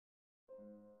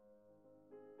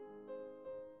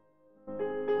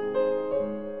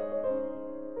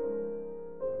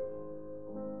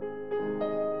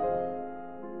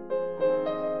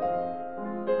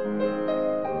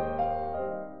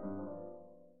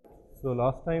So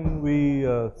last time we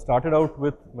started out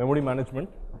with memory management,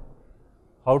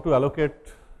 how to allocate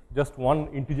just one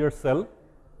integer cell,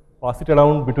 pass it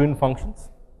around between functions.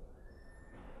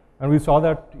 And we saw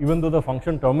that even though the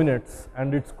function terminates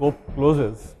and its scope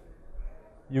closes,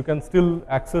 you can still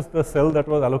access the cell that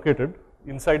was allocated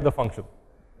inside the function,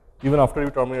 even after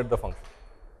you terminate the function.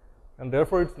 And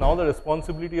therefore, it's now the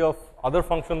responsibility of other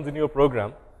functions in your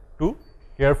program to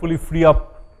carefully free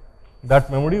up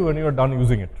that memory when you are done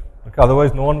using it. Okay,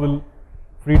 otherwise, no one will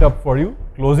free it up for you.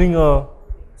 Closing a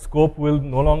scope will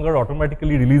no longer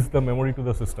automatically release the memory to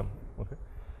the system. Okay,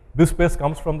 this space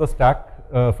comes from the stack,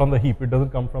 from the heap. It doesn't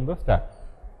come from the stack.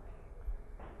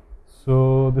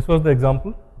 So this was the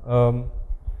example.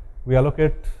 We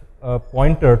allocate a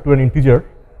pointer to an integer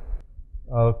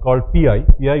called pi.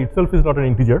 Pi itself is not an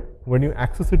integer. When you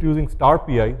access it using star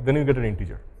pi, then you get an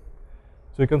integer.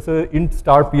 So you can say int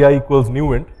star pi equals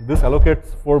new int. This allocates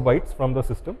 4 bytes from the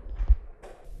system.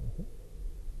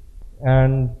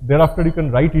 And thereafter you can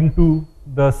write into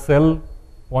the cell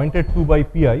pointed to by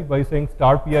pi by saying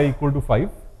star pi equal to 5,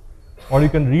 or you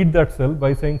can read that cell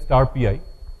by saying star pi,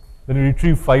 then you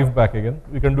retrieve 5 back again.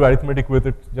 You can do arithmetic with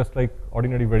it just like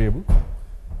ordinary variables.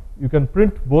 You can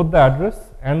print both the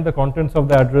address and the contents of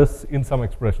the address in some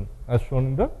expression as shown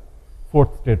in the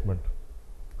 4th statement.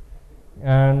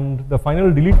 And the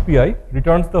final delete pi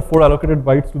returns the 4 allocated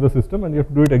bytes to the system, and you have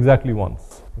to do it exactly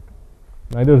once. Okay.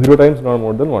 Neither 0 times nor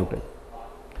more than 1 time.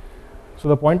 So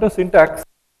the pointer syntax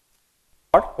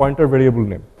start pointer variable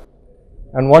name.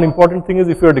 And one important thing is,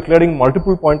 if you are declaring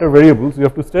multiple pointer variables, you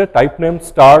have to say type name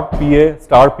star pa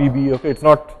star pb. Okay, it's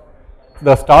not,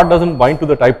 the star doesn't bind to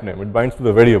the type name, it binds to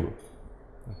the variable.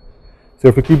 So you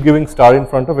have to keep giving star in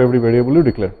front of every variable you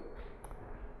declare.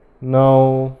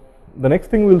 Now the next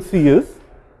thing we'll see is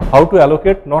how to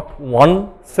allocate not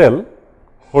one cell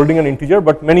holding an integer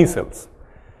but many cells.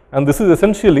 And this is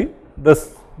essentially the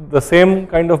same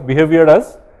kind of behavior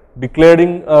as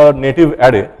declaring a native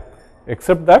array,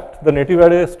 except that the native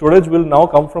array storage will now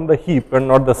come from the heap and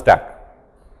not the stack.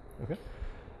 Okay.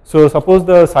 So suppose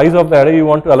the size of the array you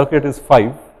want to allocate is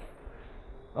 5.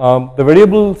 The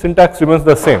variable syntax remains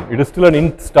the same. It is still an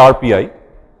int star pi.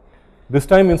 This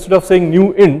time, instead of saying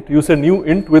new int, you say new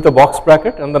int with a box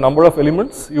bracket and the number of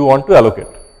elements you want to allocate.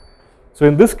 So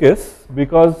in this case,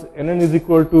 because nn is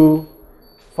equal to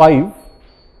 5,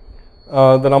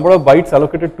 the number of bytes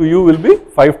allocated to you will be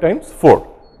 5 times 4.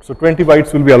 So 20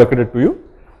 bytes will be allocated to you,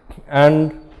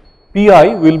 and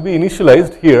pi will be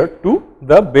initialized here to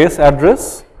the base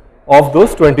address of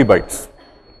those 20 bytes.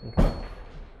 Okay.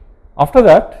 After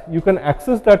that, you can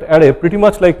access that array pretty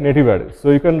much like native arrays.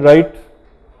 So you can write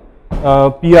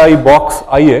pi box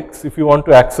ix if you want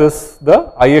to access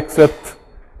the ixth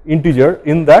integer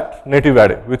in that native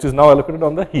array, which is now allocated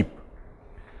on the heap.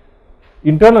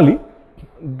 Internally,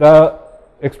 the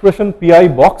expression pi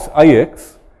box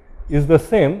ix is the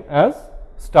same as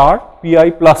star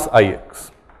pi plus ix.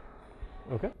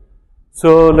 Okay.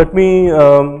 So let me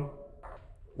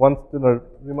once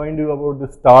remind you about the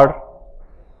star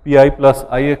pi plus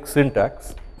ix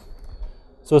syntax.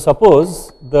 So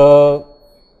suppose the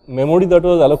memory that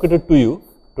was allocated to you,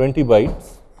 20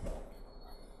 bytes,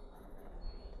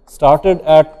 started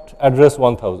at address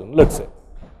 1000, let's say.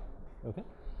 Okay.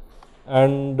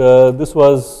 And this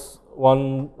was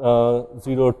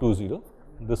 1020,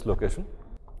 this location.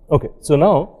 Okay, so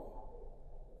now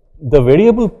the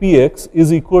variable px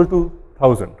is equal to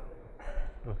 1000.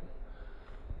 Okay.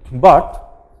 But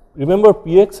remember,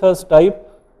 px has type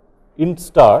int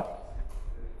star,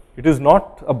 it is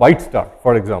not a byte star,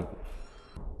 for example.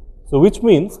 So which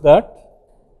means that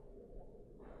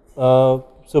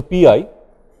so pi, okay,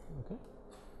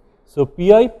 so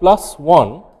pi plus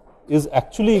 1 is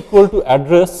actually equal to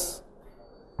address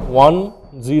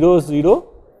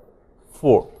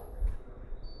 1004.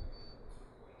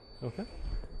 Okay.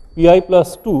 Pi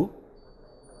plus 2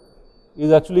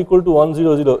 is actually equal to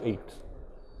 1008.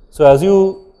 So as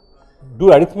you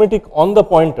do arithmetic on the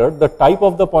pointer, the type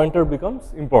of the pointer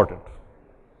becomes important.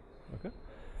 Okay.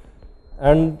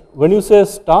 And when you say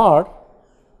star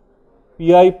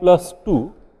pi plus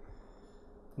 2,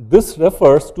 this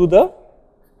refers to the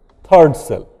 3rd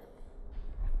cell,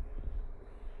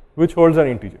 which holds an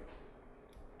integer.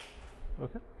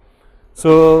 Okay.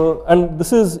 So, and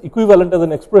this is equivalent as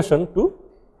an expression to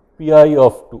pi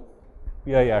of 2,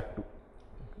 pi at 2. Okay.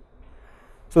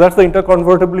 So that's the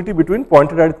interconvertibility between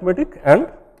pointed arithmetic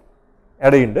and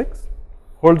array index,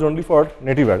 holds only for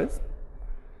native arrays.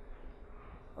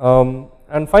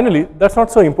 And finally, that's not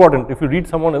so important. If you read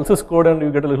someone else's code and you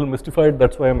get a little mystified,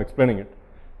 that's why I'm explaining it.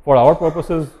 For our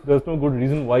purposes, there's no good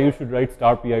reason why you should write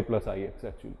star pi plus ix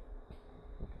actually.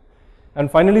 Okay. And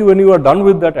finally, when you are done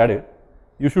with that array,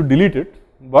 you should delete it,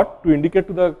 but to indicate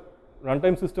to the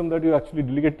runtime system that you are actually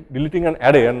deleting an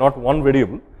array and not one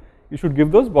variable, you should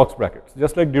give those box brackets.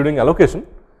 Just like during allocation,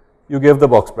 you gave the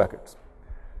box brackets.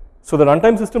 So the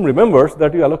runtime system remembers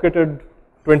that you allocated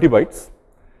 20 bytes.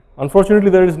 Unfortunately,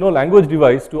 there is no language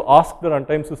device to ask the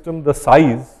runtime system the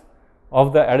size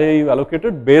of the array you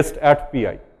allocated based at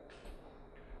pi.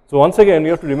 So once again,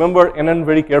 you have to remember nn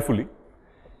very carefully,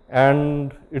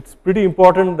 and it's pretty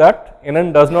important that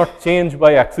nn does not change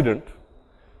by accident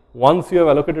once you have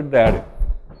allocated the array,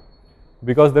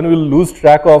 because then we will lose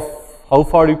track of how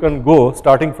far you can go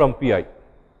starting from pi.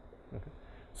 Okay.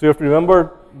 So you have to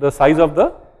remember the size of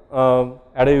the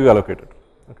array you allocated.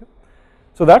 Okay.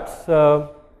 So that's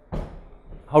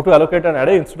how to allocate an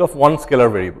array instead of one scalar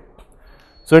variable.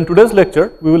 So in today's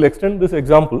lecture, we will extend this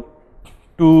example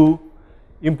to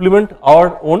implement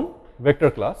our own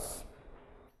vector class.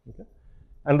 Okay.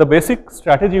 And the basic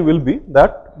strategy will be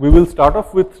that we will start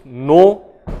off with no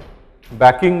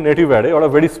backing native array or a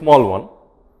very small one,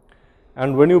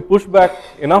 and when you push back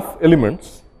enough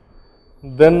elements,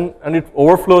 then and it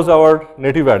overflows our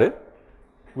native array,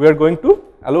 we are going to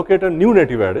allocate a new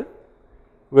native array.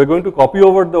 We are going to copy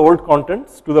over the old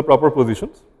contents to the proper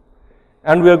positions,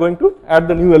 and we are going to add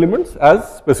the new elements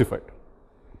as specified.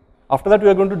 After that, we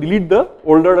are going to delete the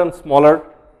older and smaller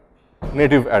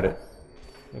native array.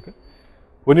 Okay.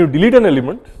 When you delete an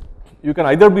element, you can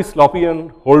either be sloppy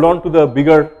and hold on to the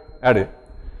bigger array,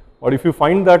 or if you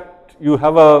find that you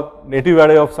have a native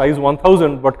array of size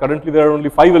 1000 but currently there are only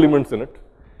 5 elements in it,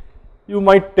 you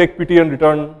might take pity and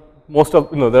return most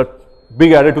of that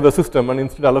big array to the system and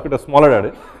instead allocate a smaller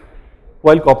array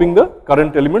while copying the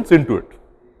current elements into it.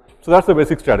 So that's the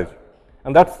basic strategy,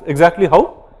 and that's exactly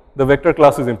how the vector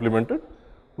class is implemented.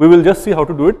 We will just see how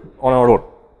to do it on our own.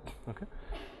 Okay.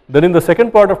 Then in the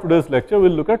second part of today's lecture, we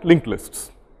will look at linked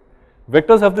lists.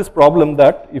 Vectors have this problem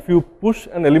that if you push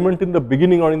an element in the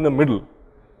beginning or in the middle,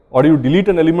 or you delete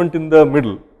an element in the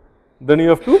middle, then you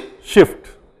have to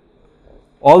shift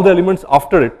all the elements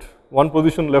after it one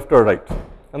position left or right,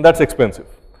 and that's expensive.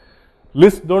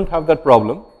 Lists don't have that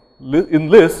problem. In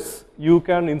lists, you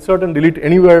can insert and delete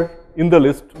anywhere in the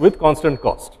list with constant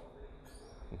cost.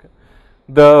 Okay.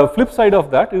 The flip side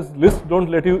of that is lists don't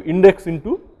let you index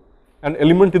into an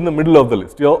element in the middle of the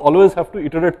list. You always have to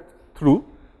iterate through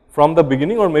from the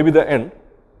beginning or maybe the end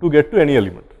to get to any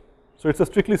element. So it's a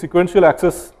strictly sequential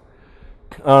access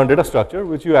data structure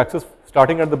which you access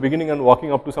starting at the beginning and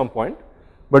walking up to some point.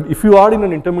 But if you are in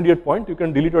an intermediate point, you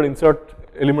can delete or insert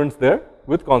elements there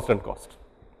with constant cost.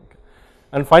 Okay.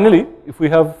 And finally, if we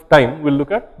have time, we'll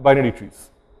look at binary trees,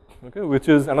 okay, which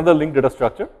is another linked data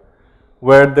structure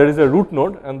where there is a root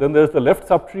node and then there is the left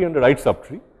subtree and the right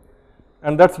subtree,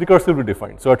 and that's recursively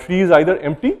defined. So a tree is either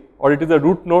empty or it is a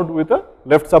root node with a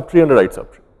left subtree and a right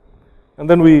subtree, and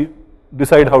then we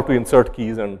decide how to insert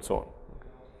keys and so on.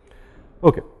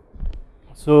 Okay.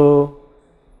 So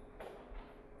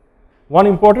one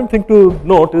important thing to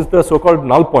note is the so-called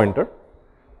null pointer.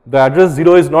 The address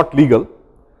 0 is not legal,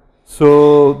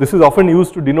 so this is often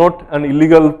used to denote an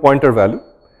illegal pointer value,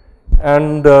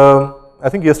 and I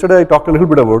think yesterday I talked a little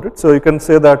bit about it. So you can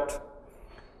say that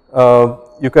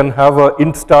you can have a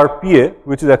int star pa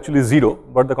which is actually 0,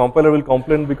 but the compiler will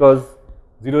complain because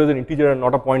 0 is an integer and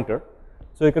not a pointer,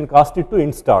 so you can cast it to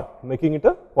int star, making it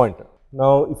a pointer.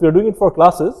 Now if you are doing it for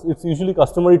classes, it's usually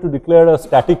customary to declare a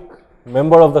static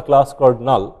member of the class called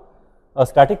null. A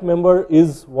static member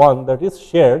is one that is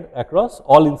shared across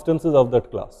all instances of that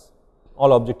class,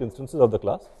 all object instances of the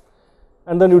class,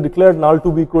 and then you declare null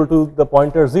to be equal to the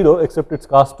pointer 0 except it's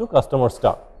cast to customer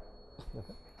star.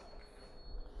 Okay.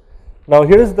 Now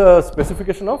here is the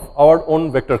specification of our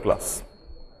own vector class.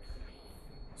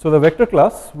 So the vector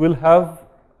class will have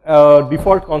a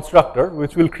default constructor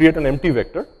which will create an empty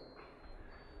vector.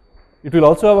 It will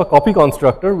also have a copy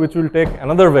constructor which will take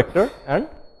another vector and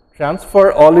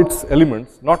transfer all its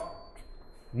elements, not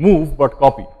move but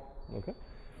copy. Okay.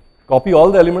 Copy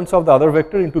all the elements of the other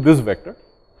vector into this vector.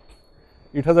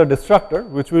 It has a destructor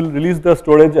which will release the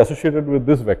storage associated with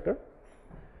this vector.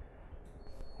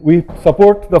 We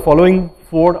support the following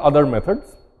 4 other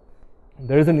methods.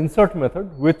 There is an insert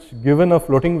method which, given a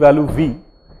floating value v,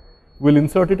 will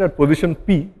insert it at position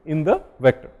p in the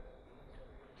vector.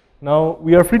 Now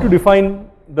we are free to define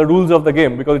the rules of the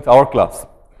game because it's our class.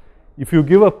 If you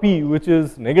give a p which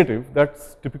is negative,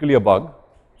 that's typically a bug,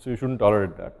 so you shouldn't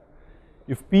tolerate that.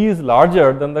 If p is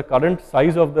larger than the current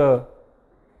size of the,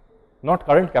 not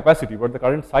current capacity, but the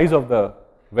current size of the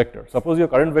vector. Suppose your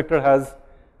current vector has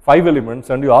 5 elements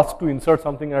and you ask to insert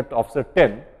something at offset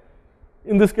 10.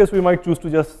 In this case, we might choose to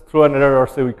just throw an error or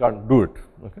say we can't do it.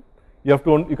 Okay. you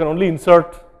can only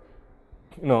insert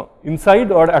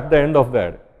inside or at the end of the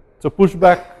array. So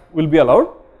pushback will be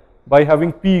allowed by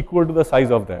having p equal to the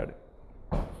size of the array.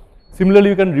 Similarly,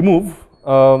 you can remove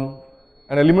an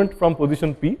element from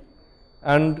position p,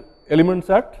 and elements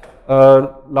at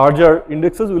larger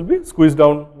indexes will be squeezed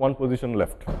down one position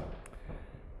left.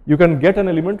 You can get an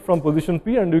element from position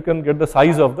p and you can get the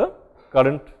size of the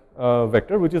current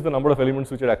vector, which is the number of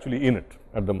elements which are actually in it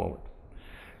at the moment.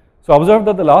 So observe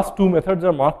that the last two methods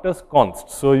are marked as const.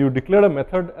 So you declare a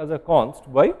method as a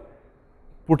const by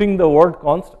putting the word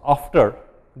const after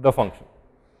the function.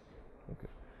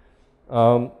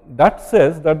 Okay. That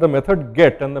says that the method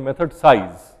get and the method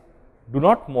size do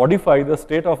not modify the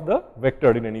state of the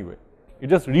vector in any way. It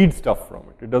just reads stuff from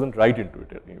it. It doesn't write into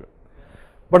it anyway.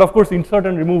 But of course, insert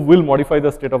and remove will modify the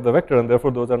state of the vector, and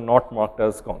therefore those are not marked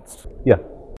as const. Yeah.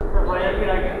 Why are we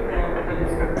writing method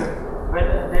descriptor when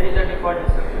there is a default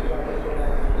descriptor?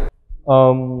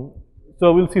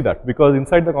 So we'll see that, because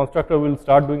inside the constructor we'll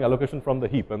start doing allocation from the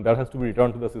heap, and that has to be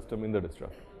returned to the system in the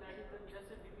destructor.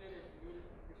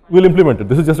 We'll implement it.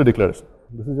 This is just a declaration.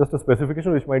 This is just a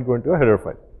specification which might go into a header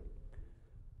file.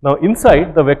 Now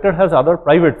inside, the vector has other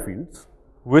private fields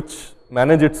which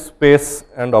manage its space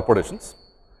and operations.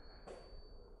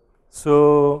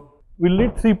 So we'll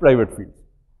need three private fields.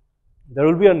 There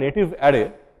will be a native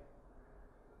array.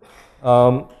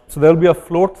 So there will be a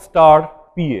float star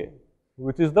PA,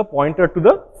 which is the pointer to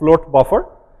the float buffer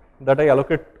that I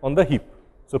allocate on the heap.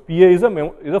 So PA is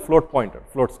a float pointer,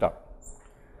 float star.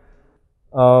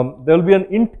 There will be an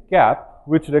int cap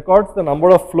which records the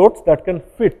number of floats that can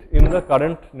fit in the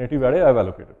current native array I have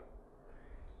allocated.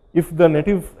 If the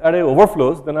native array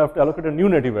overflows, then I have to allocate a new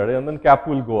native array, and then cap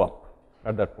will go up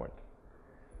at that point.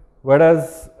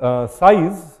 Whereas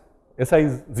size,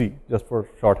 siz, just for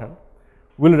shorthand,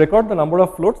 will record the number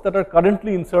of floats that are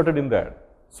currently inserted in the array.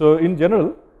 So in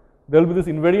general, there will be this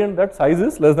invariant that size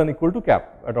is less than equal to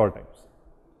cap at all times.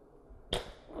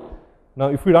 Now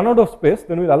if we run out of space,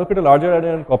 then we will allocate a larger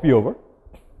array and copy over,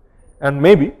 and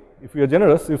maybe if we are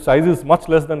generous, if size is much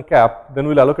less than cap, then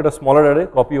we will allocate a smaller array,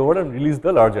 copy over, and release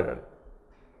the larger array.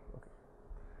 Okay.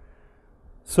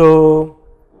 So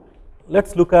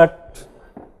let's look at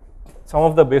some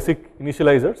of the basic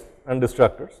initializers and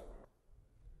destructors.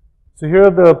 So here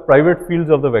are the private fields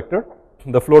of the vector,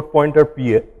 the float pointer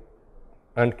PA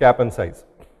and cap and size.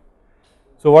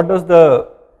 So what does the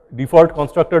default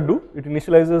constructor do? It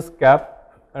initializes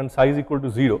cap and size equal to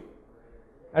 0,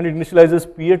 and it initializes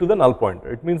PA to the null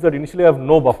pointer. It means that initially I have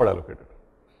no buffer allocated.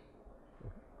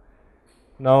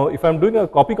 Now if I am doing a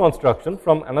copy construction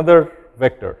from another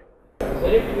vector. When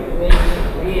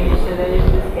we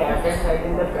initialize this cap and size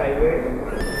in the private,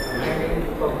 and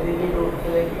in public we don't,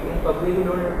 in public we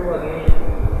don't have to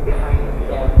again define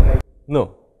cap, right?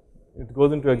 No, it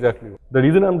goes into exactly. The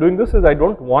reason I am doing this is I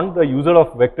don't want the user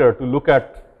of vector to look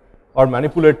at or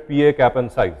manipulate PA, cap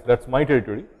and size. That's my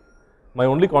territory. My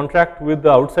only contract with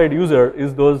the outside user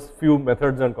is those few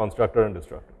methods and constructor and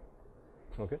destructor.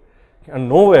 Okay? And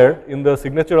nowhere in the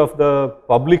signature of the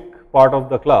public part of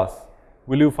the class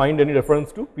will you find any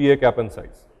reference to PA, cap and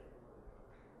size.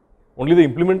 Only the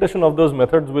implementation of those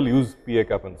methods will use PA,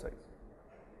 cap and size.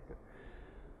 Okay.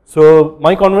 So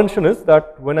my convention is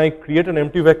that when I create an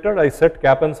empty vector, I set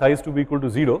cap and size to be equal to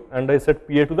 0, and I set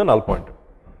PA to the null pointer.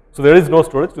 So there is no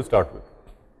storage to start with.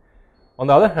 On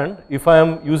the other hand, if I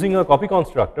am using a copy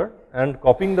constructor and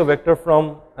copying the vector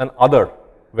from an other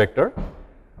vector,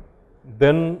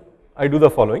 then I do the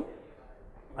following.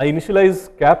 I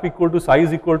initialize cap equal to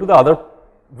size equal to the other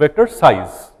vector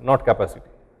size, not capacity.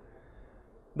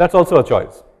 That's also a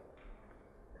choice.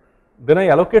 Then I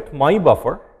allocate my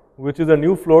buffer, which is a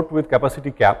new float with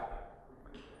capacity cap,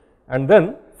 and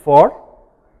then for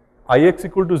ix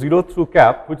equal to 0 through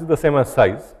cap, which is the same as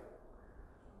size,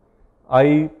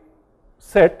 I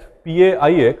set PA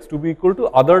ix to be equal to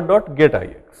other dot get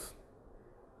ix.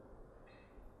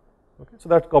 Okay, so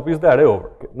that copies the array over.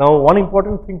 Okay. Now one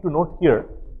important thing to note here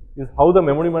is how the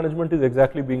memory management is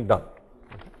exactly being done.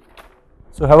 Okay.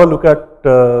 So have a look at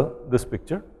this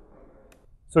picture.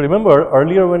 So remember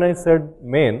earlier when I said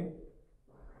main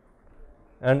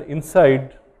and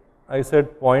inside I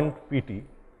said point pt,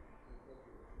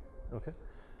 okay,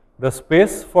 the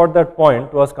space for that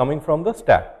point was coming from the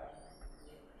stack.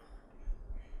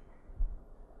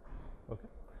 Okay.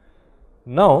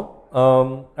 Now,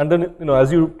 and then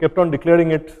as you kept on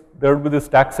declaring it, there would be this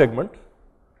stack segment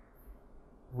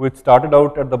which started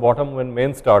out at the bottom when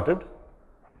main started.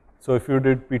 So if you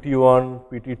did pt1,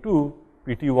 pt2,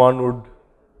 pt1 would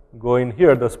go in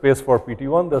here, the space for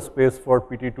pt1, the space for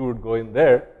pt2 would go in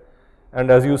there, and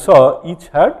as you saw, each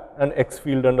had an x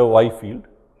field and a y field.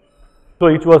 So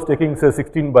each was taking say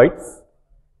 16 bytes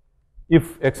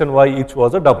if x and y each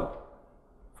was a double.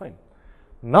 Fine.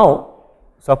 Now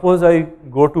suppose I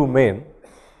go to main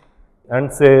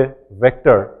and say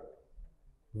vector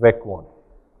vec1.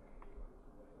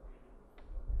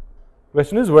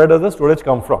 Question is, where does the storage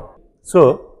come from?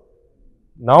 So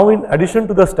now in addition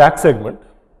to the stack segment,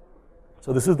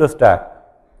 so this is the stack,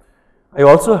 I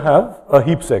also have a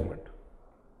heap segment.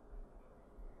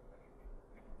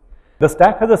 The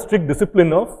stack has a strict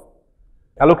discipline of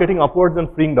allocating upwards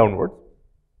and freeing downwards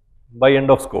by end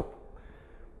of scope.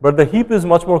 But the heap is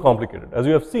much more complicated. As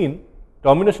you have seen,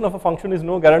 termination of a function is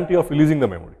no guarantee of releasing the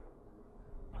memory.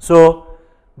 So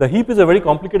the heap is a very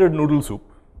complicated noodle soup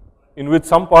in which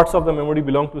some parts of the memory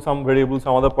belong to some variable,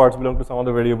 some other parts belong to some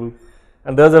other variable,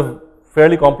 and there is a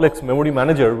fairly complex memory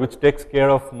manager which takes care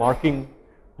of marking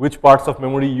which parts of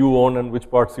memory you own and which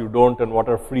parts you don't and what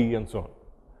are free and so on.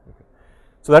 Okay.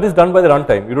 So that is done by the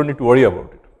runtime, you don't need to worry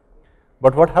about it.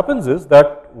 But what happens is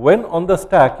that when on the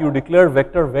stack you declare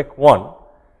vector vec1,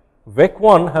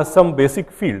 vec1 has some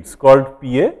basic fields called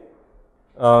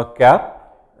PA,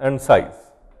 cap and size.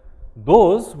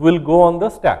 Those will go on the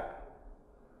stack.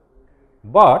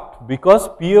 But because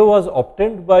PA was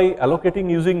obtained by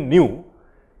allocating using new,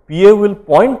 PA will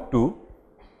point to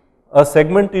a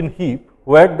segment in heap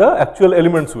where the actual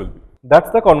elements will be. That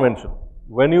is the convention.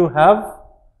 When you have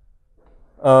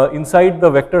inside the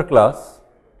vector class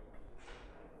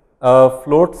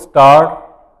float star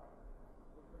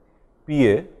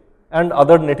PA and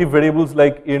other native variables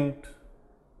like int,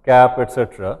 cap,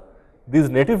 etc., these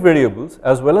native variables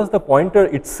as well as the pointer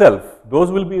itself, those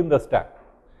will be in the stack.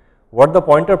 What the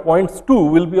pointer points to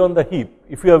will be on the heap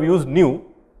if you have used new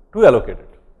to allocate it.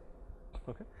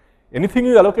 Okay. Anything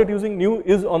you allocate using new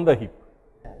is on the heap.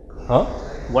 Huh?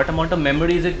 What amount of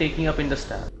memory is it taking up in the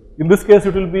stack? In this case,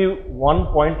 it will be one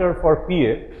pointer for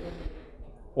PA,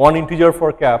 one integer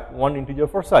for cap, one integer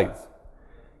for size.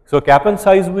 So cap and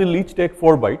size will each take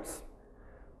 4 bytes,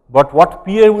 but what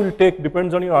PA will take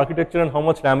depends on your architecture and how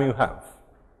much RAM you have.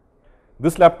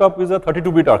 This laptop is a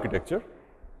 32-bit architecture,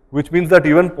 which means that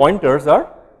even pointers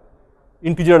are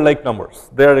integer like numbers.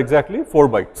 They are exactly 4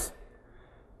 bytes.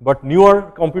 But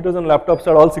newer computers and laptops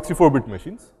are all 64-bit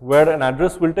machines where an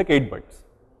address will take 8 bytes.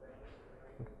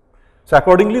 So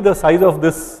accordingly, the size of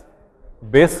this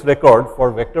base record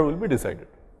for vector will be decided.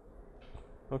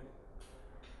 Okay.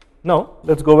 Now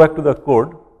let us go back to the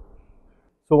code.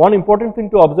 So one important thing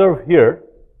to observe here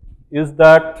is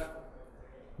that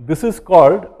this is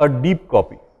called a deep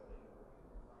copy.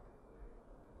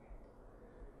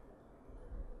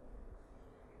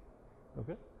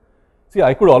 Okay. See,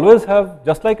 I could always have,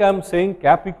 just like I am saying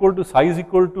cap equal to size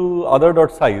equal to other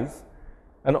dot size,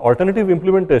 an alternative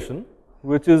implementation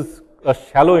which is a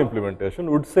shallow implementation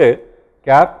would say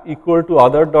cap equal to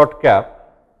other dot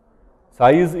cap,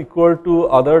 size equal to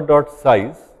other dot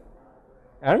size,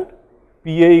 and PA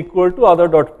equal to other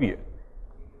dot PA.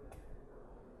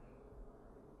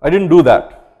 I didn't do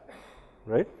that,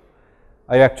 right?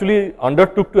 I actually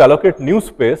undertook to allocate new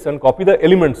space and copy the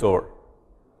elements over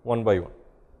one by one.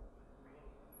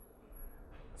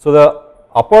 So the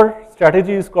upper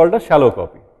strategy is called a shallow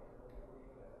copy.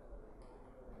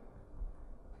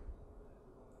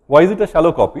 Why is it a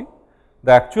shallow copy?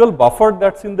 The actual buffer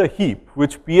that's in the heap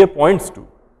which PA points to,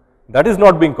 that is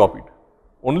not being copied.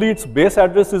 Only its base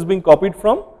address is being copied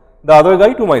from the other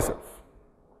guy to myself.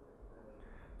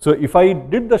 So if I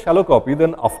did the shallow copy,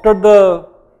 then after the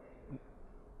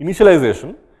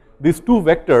initialization, these two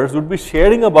vectors would be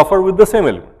sharing a buffer with the same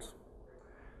elements.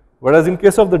 Whereas in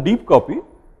case of the deep copy,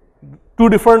 two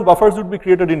different buffers would be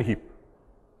created in heap.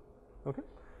 Okay.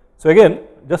 So again,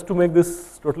 just to make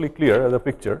this totally clear as a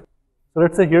picture, so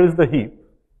let us say here is the heap,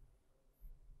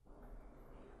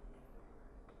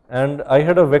 and I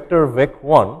had a vector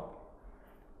vec1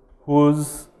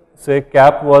 whose say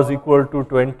cap was equal to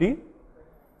 20,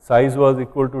 size was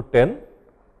equal to 10,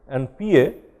 and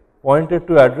PA pointed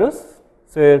to address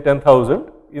say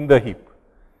 10,000 in the heap,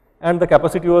 and the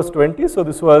capacity was 20, so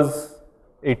this was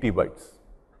 80 bytes.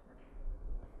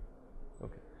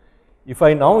 Okay. If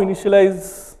I now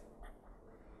initialize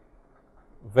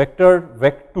vector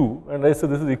vec2 and I say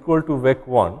this is equal to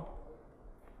vec1,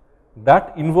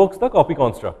 that invokes the copy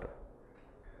constructor.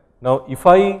 Now if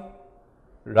I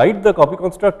write the copy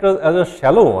constructor as a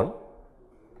shallow one,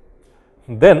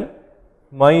 then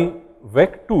my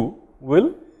vec2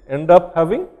 will end up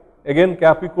having again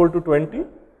cap equal to 20,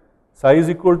 size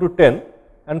equal to 10,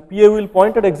 and PA will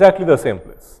point at exactly the same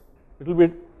place. It will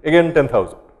be again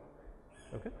 10,000.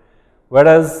 Okay.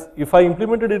 Whereas if I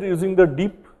implemented it using the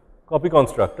deep copy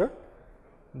constructor,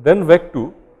 then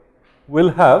vec2 will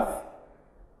have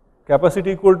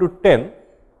capacity equal to 10,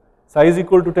 size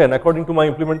equal to 10 according to my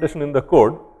implementation in the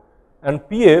code, and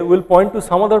PA will point to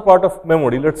some other part of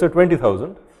memory, let us say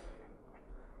 20,000,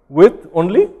 with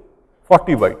only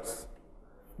 40 bytes,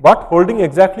 but holding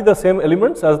exactly the same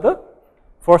elements as the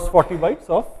first 40 bytes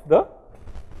of the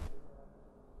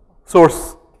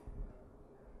source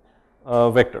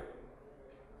vector.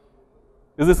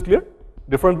 Is this clear?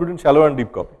 Difference between shallow and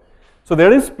deep copy. So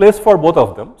there is place for both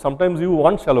of them. Sometimes you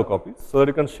want shallow copies so that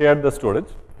you can share the storage.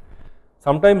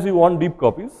 Sometimes you want deep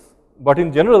copies, but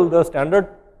in general the standard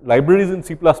libraries in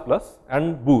C++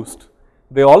 and Boost,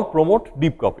 they all promote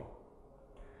deep copying.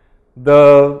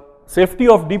 The safety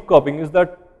of deep copying is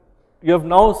that you have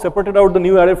now separated out the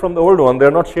new array from the old one, they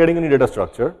are not sharing any data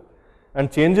structure,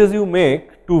 and changes you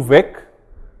make to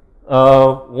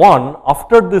vec1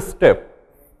 after this step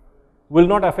will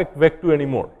not affect vec2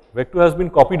 anymore. Vec2 has been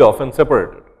copied off and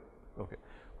separated. Okay.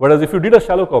 Whereas if you did a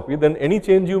shallow copy, then any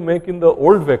change you make in the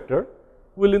old vector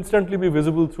will instantly be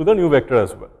visible through the new vector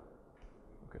as well.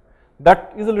 Okay.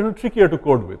 That is a little trickier to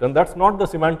code with, and that's not the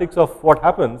semantics of what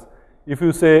happens if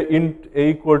you say int a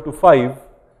equal to 5,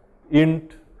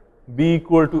 int b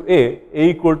equal to a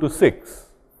equal to 6.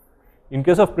 In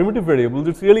case of primitive variables,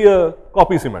 it's really a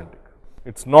copy semantic.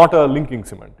 It's not a linking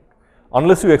semantic.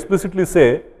 Unless you explicitly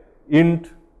say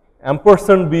int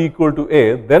ampersand b equal to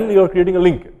a, then you are creating a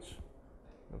linkage.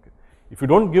 Okay. If you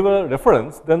don't give a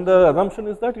reference, then the assumption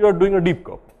is that you are doing a deep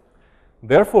copy.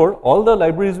 Therefore, all the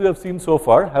libraries we have seen so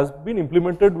far has been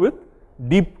implemented with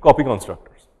deep copy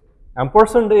constructors.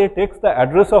 Ampersand a takes the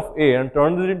address of a and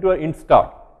turns it into an int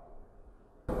star.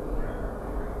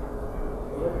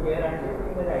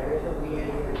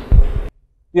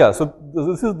 Yeah, so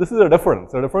this is a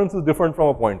reference. A reference is different from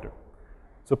a pointer.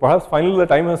 So perhaps finally the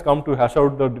time has come to hash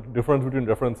out the difference between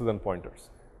references and pointers.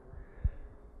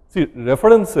 See,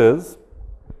 references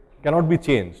cannot be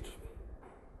changed.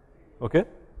 Okay?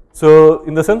 So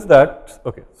in the sense that,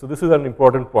 okay, so this is an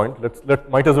important point.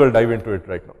 Might as well dive into it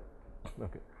right now.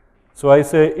 Okay. So I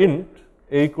say int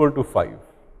a equal to 5.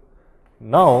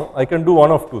 Now I can do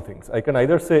one of two things. I can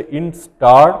either say int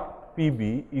star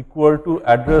pb equal to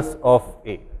address of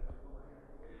a,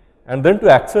 and then to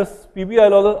access pb I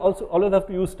will also always have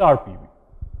to use star pb.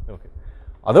 Okay.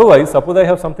 Otherwise, suppose I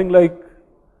have something like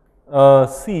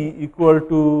c equal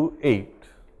to 8.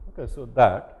 Okay, so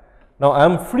that now I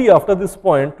am free after this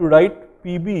point to write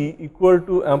pb equal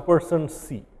to ampersand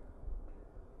c.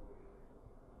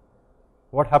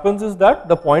 What happens is that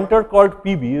the pointer called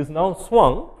pb is now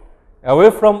swung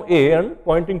away from a and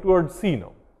pointing towards c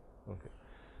now. Okay.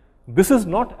 This is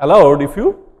not allowed if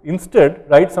you instead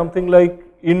write something like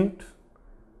int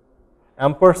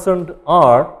ampersand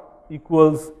r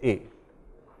equals a.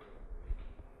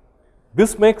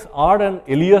 This makes r an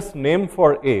alias name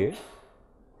for a,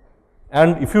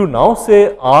 and if you now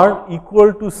say r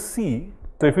equal to c,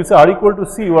 so if you say r equal to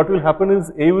c, what will happen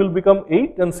is a will become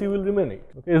 8 and c will remain 8.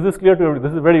 Okay, is this clear to everybody?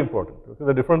 This is very important. Okay,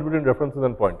 the difference between references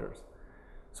and pointers.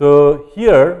 So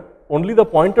here only the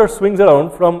pointer swings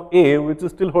around from a, which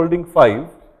is still holding 5,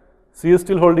 c is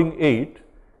still holding 8,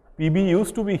 pb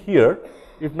used to be here,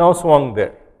 it now swung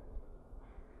there.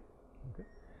 Okay.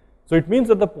 So it means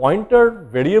that the pointer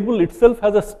variable itself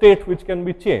has a state which can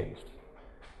be changed.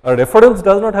 A reference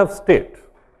does not have state.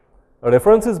 A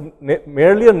reference is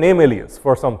merely a name alias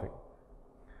for something.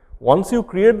 Once you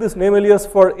create this name alias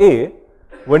for a,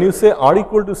 when you say r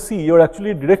equal to c, you are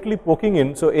actually directly poking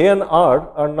in. So a and r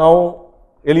are now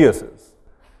aliases,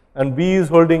 and b is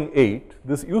holding 8.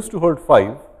 This used to hold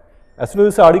 5. As soon as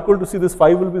you say r equal to c, this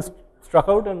 5 will be struck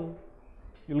out and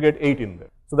you will get 8 in there.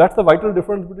 So that is the vital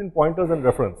difference between pointers and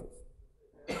references.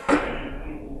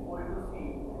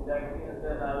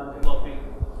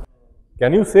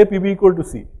 Can you say pb equal to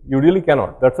c? You really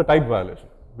cannot. That is a type violation,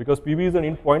 because pb is an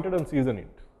int pointer and c is an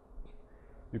int.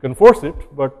 You can force it,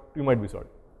 but you might be sorry.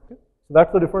 Okay. So that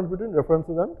is the difference between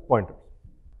references and pointers.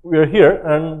 We are here,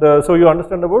 and so you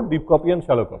understand about deep copy and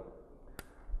shallow copy.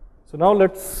 So now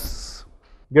let us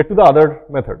get to the other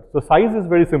method. So size is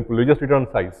very simple. You just return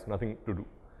size, nothing to do.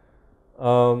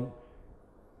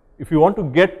 If you want to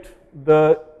get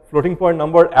the floating point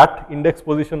number at index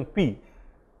position p,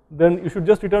 then you should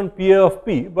just return pa of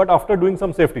p, but after doing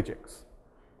some safety checks.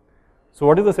 So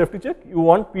what is the safety check? You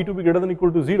want p to be greater than or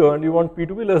equal to 0 and you want p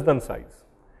to be less than size.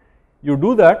 You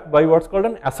do that by what is called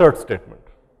an assert statement.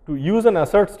 To use an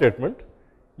assert statement,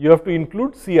 you have to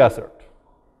include cassert.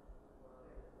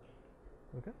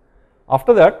 Okay.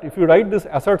 After that, if you write this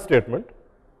assert statement,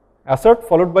 assert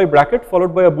followed by bracket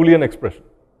followed by a Boolean expression.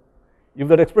 If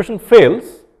that expression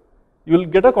fails, you will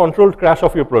get a controlled crash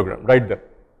of your program right there.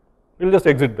 You will just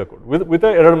exit the code with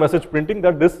an error message printing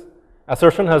that this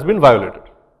assertion has been violated.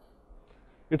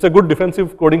 It's a good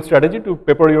defensive coding strategy to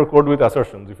pepper your code with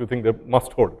assertions if you think they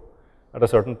must hold at a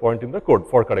certain point in the code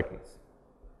for correctness.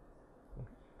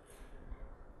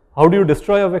 How do you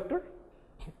destroy a vector?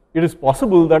 It is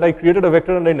possible that I created a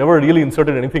vector and I never really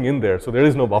inserted anything in there, so there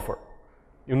is no buffer,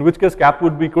 in which case cap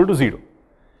would be equal to 0.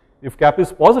 If cap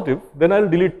is positive, then I will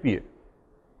delete PA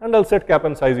and I will set cap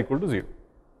and size equal to 0.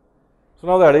 So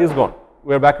now the array is gone.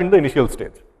 We are back in the initial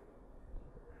stage.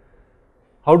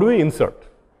 How do we insert?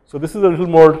 So this is a little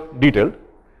more detailed.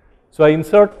 So I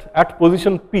insert at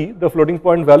position P the floating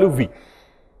point value V.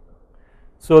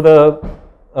 So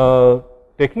the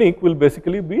technique will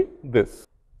basically be this.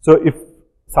 So if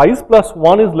size plus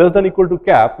 1 is less than equal to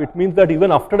cap, it means that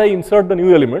even after I insert the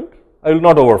new element, I will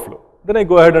not overflow. Then I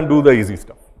go ahead and do the easy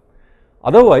stuff.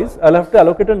 Otherwise, I will have to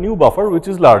allocate a new buffer which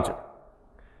is larger.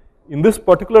 In this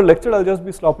particular lecture, I will just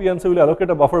be sloppy and say we will allocate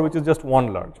a buffer which is just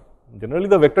 1 larger. Generally,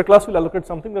 the vector class will allocate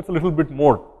something that is a little bit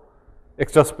more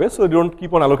extra space, so you do not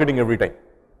keep on allocating every time.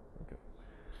 Okay.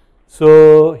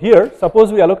 So here,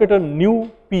 suppose we allocate a new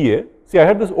PA. See, I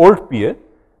had this old PA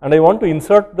and I want to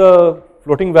insert the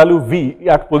floating value V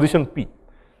at position P.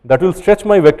 That will stretch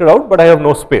my vector out, but I have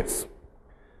no space.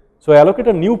 So I allocate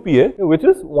a new PA which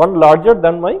is 1 larger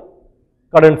than my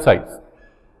current size.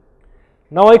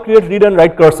 Now I create read and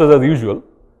write cursors as usual,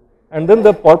 and then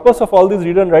the purpose of all these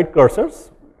read and write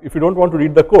cursors, if you do not want to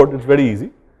read the code, it is very easy.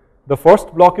 The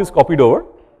first block is copied over,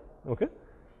 okay.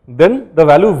 Then the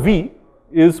value V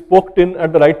is poked in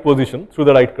at the right position through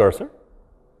the right cursor,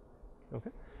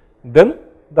 okay. Then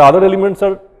the other elements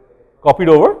are copied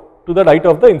over to the right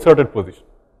of the inserted position,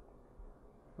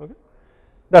 okay.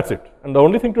 That is it. And the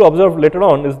only thing to observe later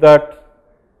on is that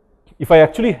if I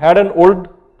actually had an old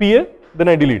PA, then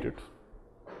I delete it.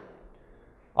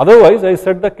 Otherwise, I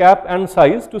set the cap and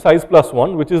size to size plus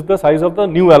 1, which is the size of the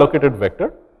new allocated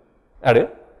vector array,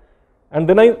 and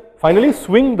then I finally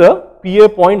swing the PA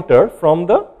pointer from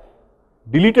the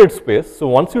deleted space. So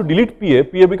once you delete PA,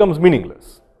 PA becomes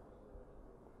meaningless.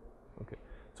 Okay.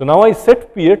 So now I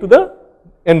set PA to the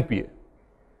NPA.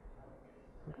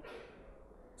 Okay.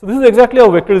 So this is exactly how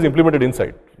vector is implemented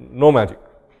inside, no magic.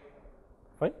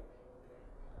 Fine.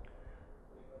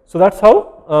 So that's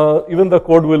how even the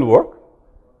code will work.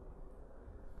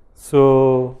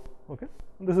 So, okay,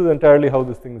 this is entirely how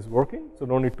this thing is working, so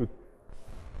no need to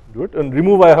do it. And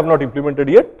remove I have not implemented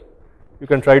yet, you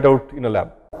can try it out in a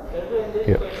lab. In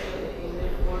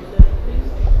this code,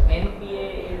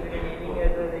 NPA is remaining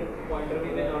as a pointer we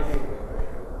cannot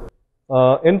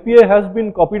use. NPA has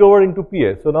been copied over into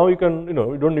PA, so now you can,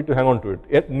 you don't need to hang on to it.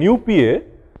 Yet new PA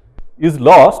is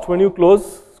lost when you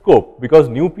close scope, because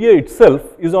new PA itself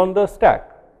is on the stack.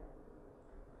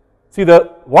 See,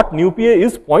 what new PA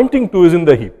is pointing to is in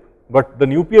the heap, but the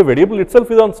new PA variable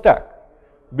itself is on stack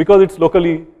because it is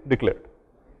locally declared.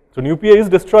 So new PA is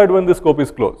destroyed when the scope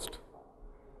is closed,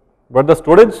 but the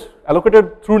storage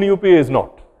allocated through new PA is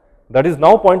not. That is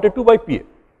now pointed to by PA.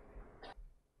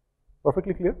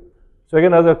 Perfectly clear? So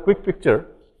again, as a quick picture,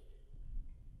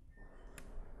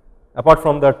 apart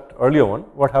from that earlier one,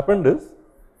 what happened is,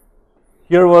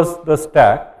 here was the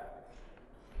stack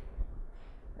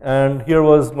and here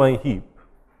was my heap.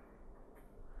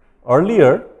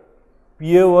 Earlier,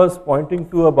 PA was pointing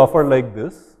to a buffer like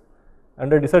this,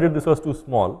 and I decided this was too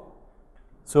small.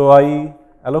 So I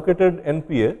allocated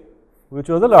NPA, which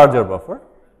was a larger buffer.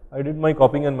 I did my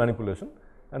copying and manipulation,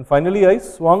 and finally I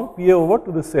swung PA over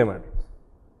to the same address.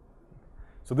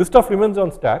 So this stuff remains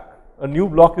on stack, a new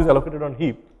block is allocated on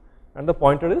heap, and the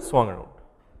pointer is swung around.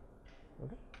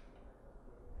 Okay.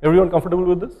 Everyone comfortable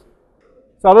with this?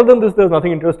 So other than this, there is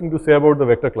nothing interesting to say about the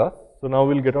vector class. So now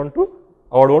we will get on to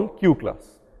our own Q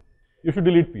class. You should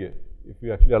delete PA if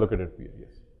you actually allocated PA,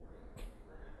 yes.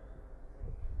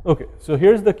 Okay, so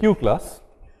here is the Q class,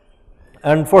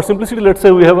 and for simplicity, let us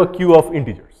say we have a queue of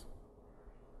integers.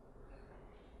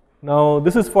 Now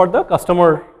this is for the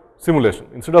customer simulation.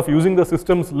 Instead of using the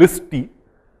system's list T,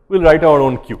 we will write our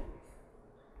own queue.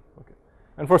 Okay.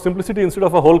 And for simplicity, instead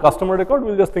of a whole customer record, we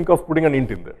will just think of putting an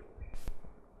int in there.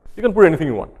 You can put anything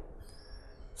you want.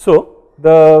 So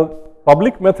the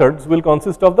public methods will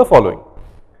consist of the following.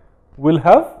 We will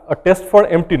have a test for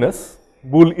emptiness,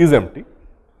 bool is empty.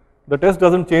 The test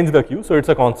does not change the queue, so it is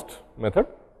a const method.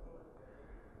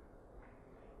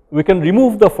 We can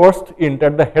remove the first int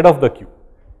at the head of the queue.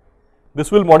 This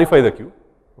will modify the queue.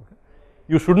 Okay.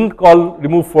 You should not call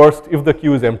remove first if the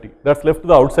queue is empty. That is left to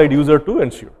the outside user to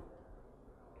ensure.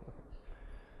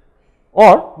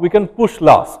 Or we can push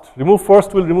last. Remove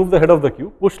first will remove the head of the queue.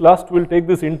 Push last will take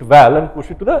this int val and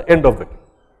push it to the end of the queue.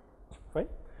 Fine.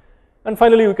 And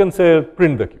finally, we can say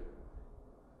print the queue.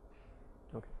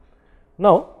 Okay.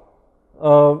 Now,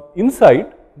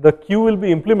 inside the queue will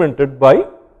be implemented by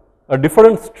a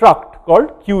different struct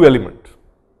called queue element.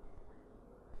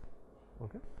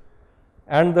 Okay.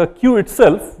 And the queue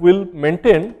itself will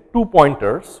maintain two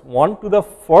pointers, one to the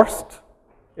first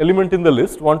element in the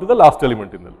list, one to the last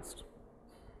element in the list.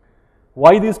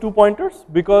 Why these two pointers?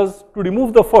 Because to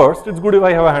remove the first, it's good if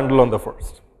I have a handle on the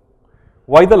first.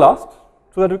 Why the last?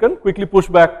 So that we can quickly push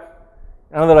back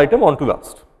another item onto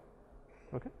last.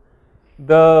 Okay.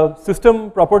 The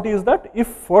system property is that if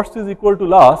first is equal to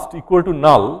last equal to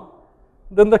null,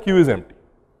 then the queue is empty.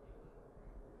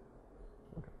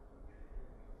 Okay.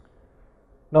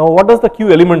 Now, what does the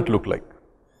queue element look like?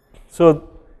 So,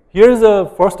 here is a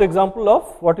first example of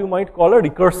what you might call a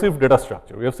recursive data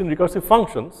structure. We have seen recursive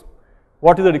functions.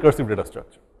 What is a recursive data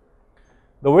structure?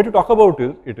 The way to talk about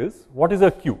it is, what is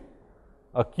a queue?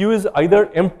 A queue is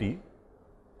either empty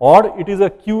or it is a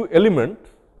queue element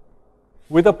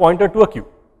with a pointer to a queue.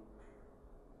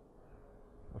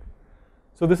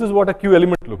 So, this is what a queue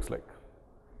element looks like.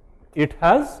 It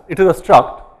is a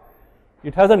struct,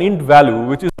 it has an int value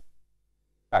which is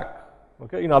back.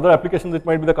 Okay. In other applications, it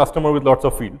might be the customer with lots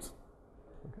of fields.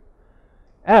 Okay.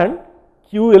 And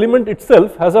queue element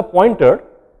itself has a pointer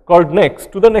called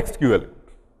next to the next queue element.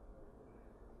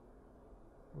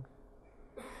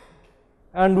 Okay.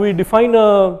 And we define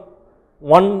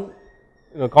one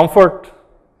comfort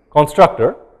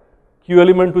constructor, queue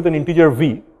element with an integer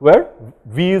v, where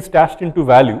v is stashed into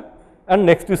value and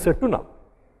next is set to null.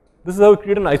 This is how we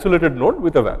create an isolated node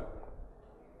with a value.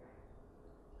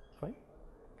 Fine.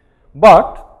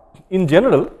 But in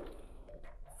general,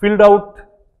 filled out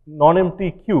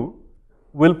non-empty queue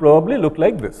will probably look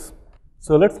like this.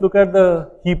 So, let us look at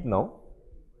the heap now.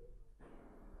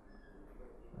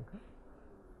 Okay.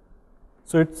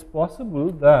 So, it is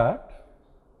possible that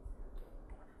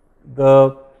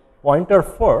the pointer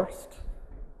first,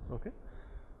 okay,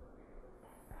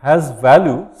 has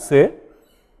value say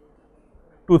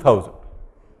 2000.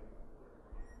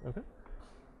 Okay.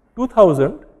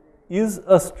 2000 is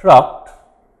a struct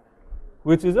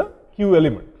which is a queue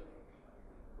element.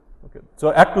 Okay.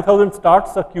 So, at 2000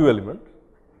 starts a queue element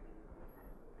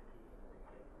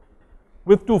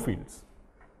with two fields.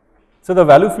 So, the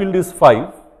value field is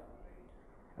 5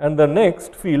 and the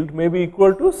next field may be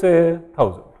equal to say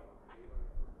 1000.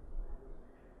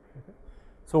 Okay.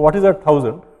 So, what is at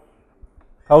 1000?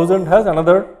 1000 has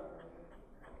another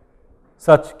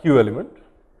such queue element,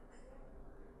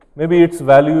 maybe its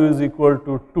value is equal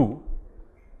to 2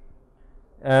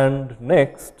 and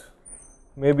next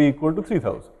may be equal to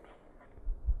 3000.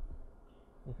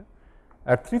 Okay.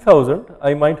 At 3000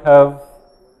 I might have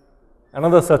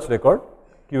another such record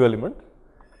queue element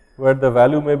where the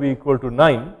value may be equal to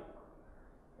 9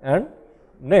 and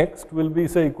next will be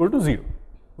say equal to 0,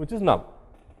 which is null.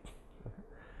 Okay.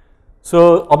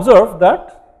 So, observe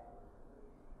that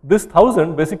this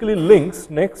 1000 basically links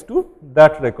next to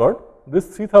that record, this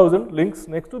 3000 links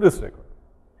next to this record.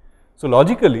 So,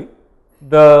 logically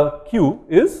the queue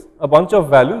is a bunch of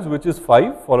values which is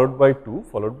 5 followed by 2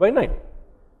 followed by 9.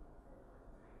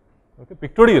 Okay.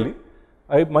 Pictorially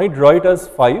I might draw it as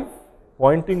 5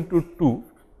 pointing to 2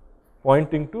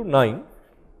 pointing to 9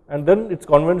 and then it is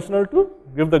conventional to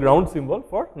give the ground symbol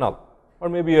for null or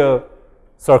maybe a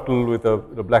circle with a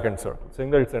blackened circle saying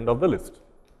that it is end of the list.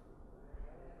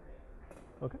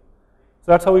 Okay.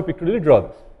 So, that is how we pictorially draw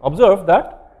this. Observe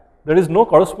that there is no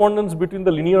correspondence between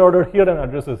the linear order here and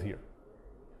addresses here.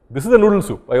 This is a noodle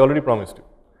soup, I already promised you.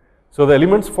 So, the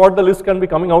elements for the list can be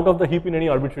coming out of the heap in any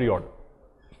arbitrary order.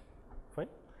 Fine.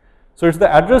 So, it is the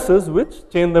addresses which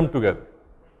chain them together.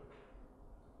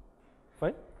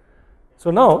 Fine.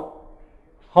 So, now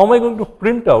how am I going to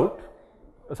print out?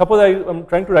 Suppose I am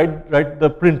trying to write the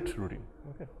print routine.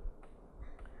 Okay.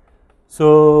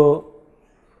 So,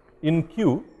 in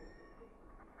queue,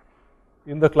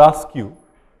 in the class queue,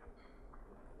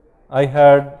 I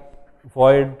had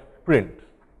void print.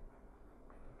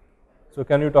 So,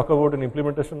 can you talk about an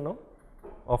implementation now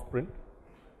of print?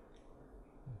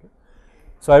 Okay.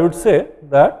 So, I would say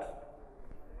that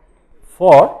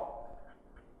for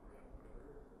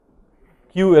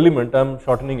queue element, I am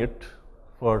shortening it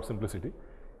for simplicity,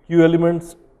 queue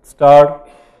element star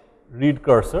read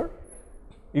cursor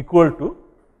equal to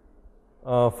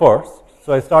first.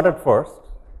 So, I start at first,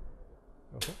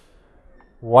 okay.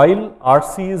 While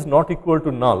RC is not equal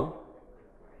to null,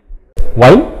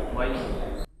 while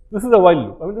this is a while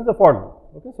loop, I mean this is a for loop.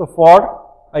 Okay. So, for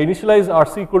I initialize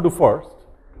RC equal to first,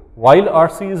 while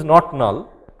RC is not null,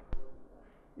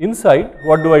 inside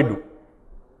what do?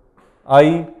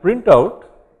 I print out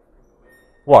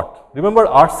what? Remember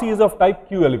RC is of type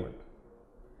queue element.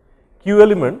 Queue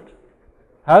element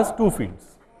has two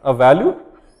fields, a value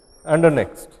and a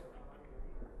next.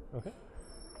 Okay.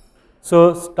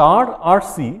 So star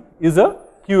RC is a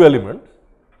Q element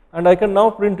and I can now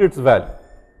print its value.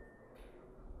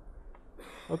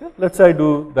 Okay. Let us say I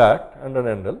do that and an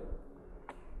endl.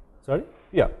 Sorry,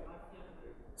 yeah.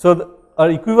 So our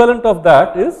equivalent of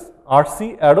that is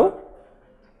RC arrow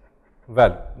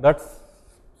value. That's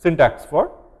syntax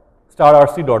for star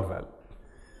RC dot value.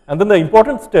 And then the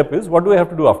important step is, what do I have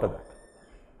to do after that?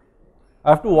 I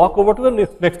have to walk over to the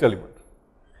next element.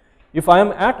 If I am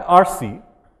at RC,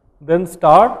 then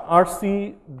star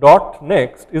RC dot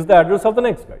next is the address of the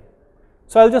next guy.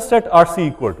 So I'll just set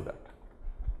RC equal to that.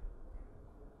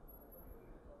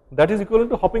 That is equivalent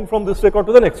to hopping from this record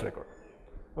to the next record.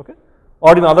 Okay.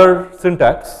 Or in other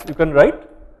syntax, you can write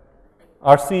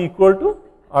RC equal to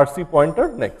RC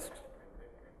pointer next.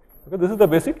 Okay. This is the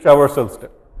basic traversal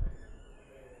step.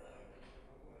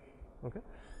 Okay.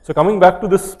 So coming back to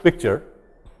this picture,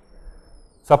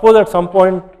 suppose at some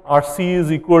point RC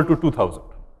is equal to 2000.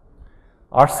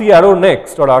 RC arrow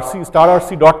next or RC star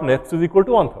RC dot next is equal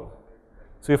to 1000.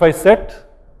 So if I set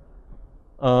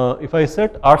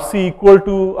RC equal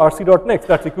to RC dot next,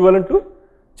 that's equivalent to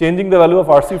changing the value of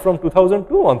RC from 2000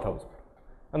 to 1000,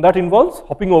 and that involves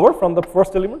hopping over from the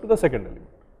first element to the second element.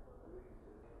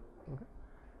 Okay.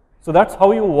 So that's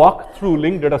how you walk through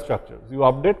linked data structures. You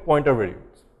update pointer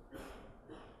variables,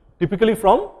 typically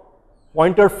from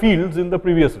pointer fields in the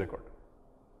previous record.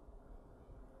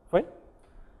 Fine.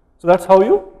 So that's how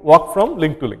you walk from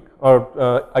link to link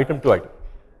or item to item.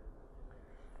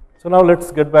 So now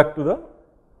let's get back to the.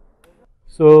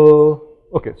 So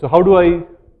okay. So how do I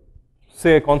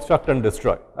say construct and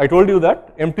destroy? I told you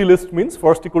that empty list means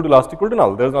first equal to last equal to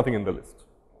null. There is nothing in the list.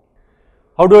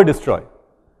 How do I destroy?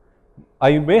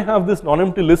 I may have this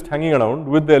non-empty list hanging around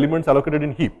with the elements allocated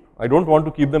in heap. I don't want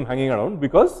to keep them hanging around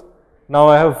because now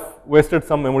I have wasted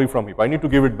some memory from heap. I need to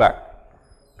give it back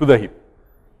to the heap.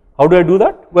 How do I do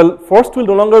that? Well, first will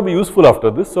no longer be useful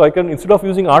after this. So I can, instead of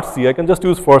using RC, I can just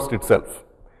use first itself.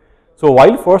 So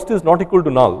while first is not equal to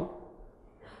null,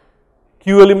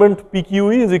 Q element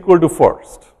PQE is equal to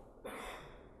first.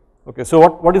 Okay, so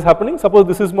what is happening? Suppose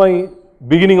this is my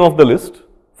beginning of the list,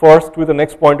 first with the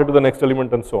next pointer to the next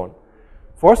element and so on.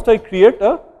 First I create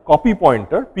a copy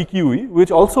pointer PQE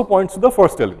which also points to the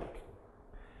first element.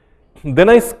 Then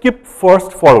I skip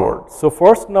first forward. So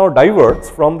first now diverts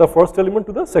from the first element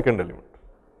to the second element.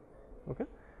 Okay.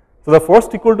 So the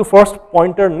first equal to first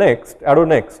pointer next, arrow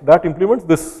next, that implements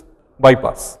this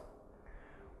bypass.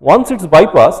 Once it's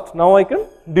bypassed, now I can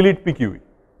delete PQE.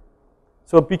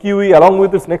 So PQE along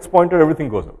with its next pointer, everything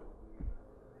goes away.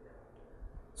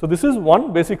 So this is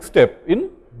one basic step in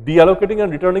deallocating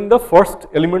and returning the first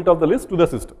element of the list to the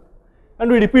system.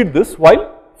 And we repeat this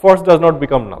while first does not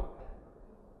become null.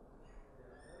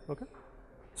 Okay.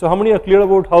 So how many are clear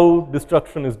about how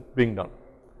destruction is being done?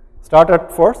 Start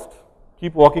at first,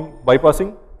 keep walking,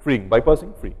 bypassing, freeing,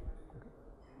 bypassing, freeing. Okay.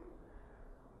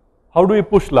 How do we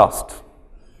push last?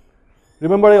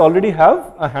 Remember, I already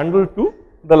have a handle to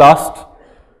the last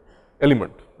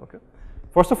element. Okay.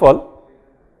 First of all,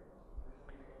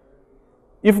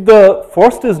 if the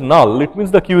first is null, it means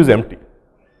the queue is empty.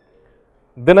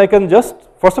 Then I can just,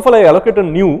 first of all, I allocate a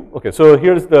new, okay, so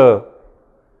here is the,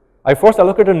 I first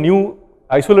allocate a new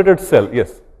isolated cell,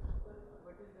 yes.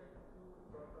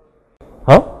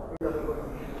 Huh?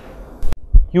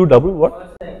 Q double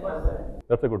what?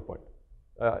 That's a good point.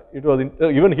 It was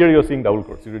even here you are seeing double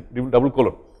quotes, you did double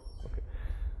colon. Okay.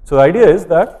 So the idea is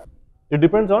that it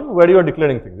depends on where you are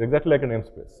declaring things, exactly like a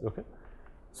namespace. Okay.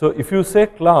 So if you say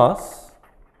class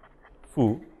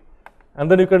foo, and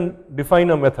then you can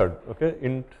define a method, okay,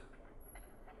 int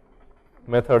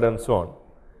method and so on.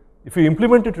 If you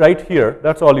implement it right here,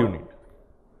 that's all you need.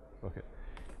 Okay.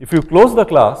 If you close the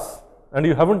class and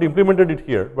you haven't implemented it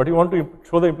here, but you want to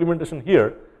show the implementation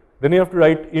here, then you have to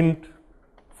write int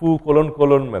foo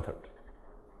colon method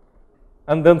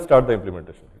and then start the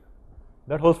implementation here.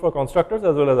 That holds for constructors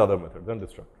as well as other methods and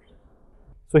destructors.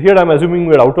 So here I am assuming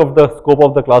we are out of the scope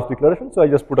of the class declaration, so I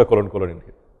just put a colon in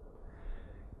here.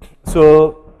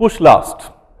 So push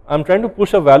last, I am trying to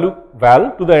push a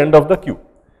val to the end of the queue.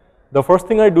 The first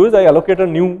thing I do is I allocate a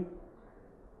new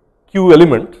queue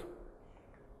element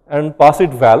and pass it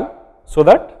val, so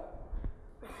that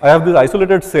I have this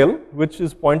isolated cell which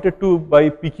is pointed to by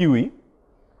PQE,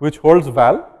 which holds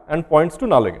val and points to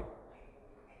null again.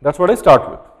 That's what I start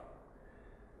with.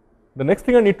 The next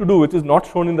thing I need to do, which is not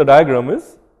shown in the diagram,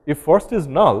 is if first is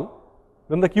null,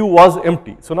 then the queue was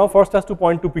empty. So now first has to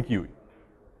point to PQE.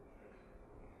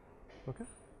 Okay.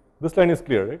 This line is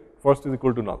clear, right? First is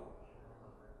equal to null.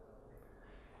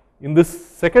 in this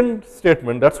second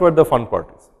statement, that's where the fun part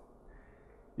is.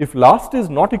 If last is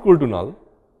not equal to null,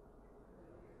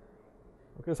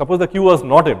 okay, suppose the queue was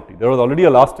not empty, there was already a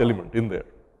last element in there,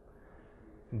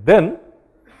 then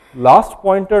last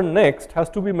pointer next has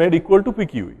to be made equal to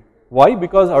PQE. Why?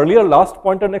 Because earlier last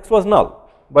pointer next was null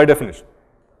by definition.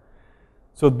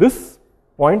 So this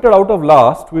pointer out of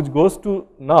last which goes to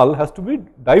null has to be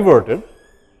diverted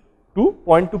to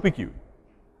point to PQE.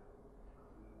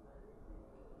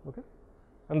 Okay.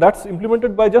 And that's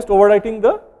implemented by just overwriting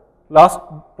the last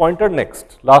pointer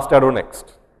next, last arrow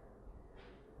next.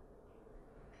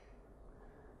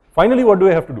 Finally, what do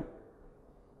I have to do?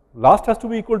 Last has to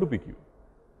be equal to PQ.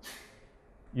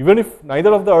 Even if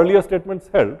neither of the earlier statements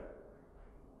held,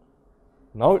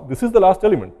 now this is the last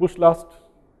element, push last.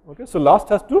 Okay, so last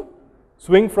has to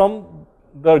swing from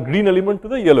the green element to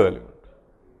the yellow element.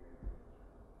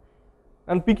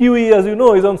 And PQE, as you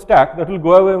know, is on stack, that will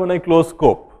go away when I close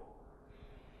scope.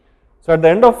 So at the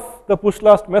end of the push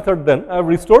last method, then I have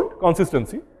restored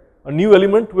consistency. A new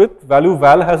element with value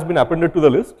val has been appended to the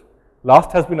list,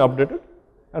 last has been updated,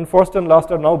 and first and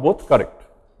last are now both correct.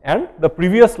 And the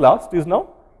previous last is now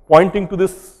pointing to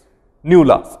this new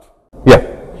last. Yeah.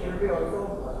 Should we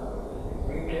also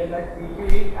be clear that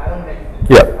PQE arrow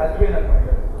next Yeah. has to be a null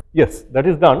pointer? Yes, that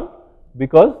is done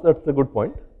because that's a good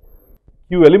point.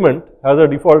 Q element has a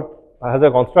default, has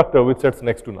a constructor which sets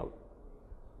next to null.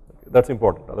 Okay, that's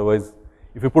important. Otherwise,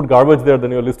 if you put garbage there,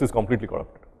 then your list is completely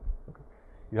corrupted. Okay.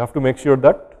 You have to make sure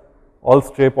that all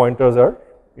stray pointers are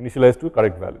initialized to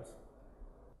correct values.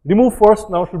 Remove first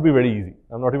now should be very easy.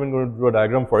 I'm not even going to draw a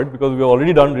diagram for it because we have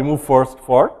already done remove first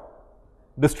for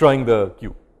destroying the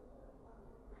queue.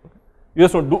 Okay. You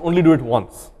just only do it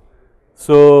once.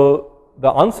 So the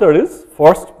answer is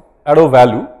first arrow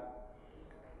value,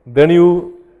 then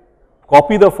you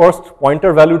copy the first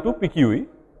pointer value to PQE,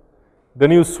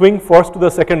 then you swing first to the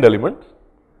second element,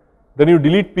 then you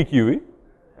delete PQE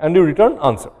and you return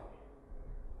answer.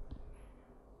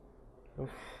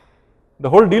 The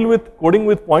whole deal with coding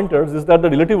with pointers is that the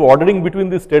relative ordering between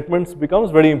these statements becomes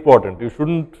very important. You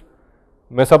shouldn't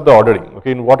mess up the ordering,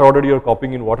 okay, in what order you are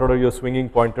copying, in what order you are swinging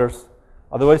pointers,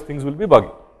 otherwise things will be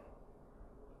buggy.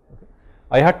 Okay.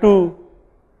 I had to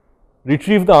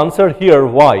retrieve the answer here,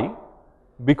 why?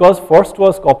 Because first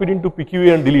was copied into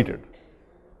PQE and deleted.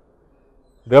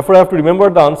 Therefore, I have to remember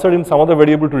the answer in some other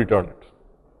variable to return it.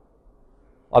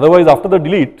 Otherwise, after the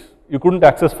delete, you couldn't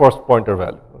access first pointer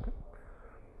value. Okay.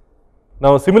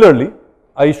 Now, similarly,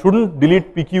 I shouldn't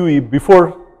delete PQE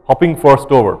before hopping first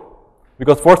over,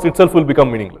 because first itself will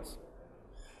become meaningless.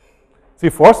 See,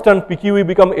 first and PQE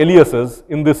become aliases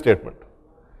in this statement.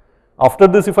 After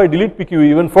this, if I delete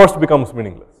PQE, even first becomes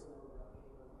meaningless.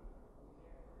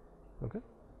 Okay.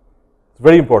 It's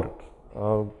very important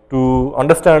to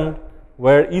understand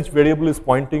where each variable is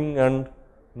pointing and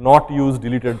not use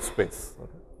deleted space.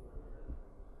 Okay.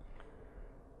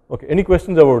 Okay. Any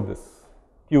questions about this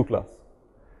Q class?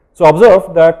 So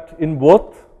observe that in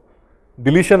both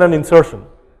deletion and insertion,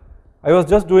 I was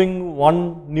just doing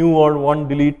one new or one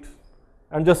delete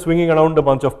and just swinging around a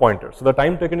bunch of pointers. So the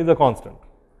time taken is a constant.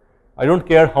 I don't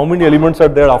care how many elements are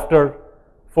there after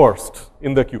first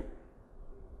in the queue.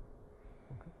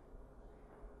 Okay.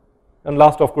 And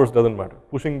last, of course, doesn't matter.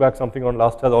 Pushing back something on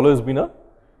last has always been a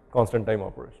constant time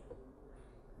operation,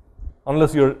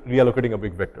 unless you are reallocating a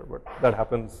big vector, but that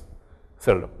happens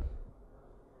seldom.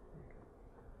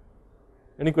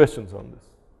 Any questions on this?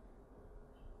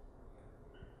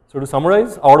 So to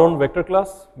summarize, our own vector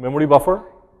class, memory buffer,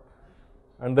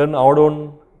 and then our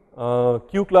own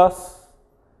Q class,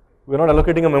 we are not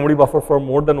allocating a memory buffer for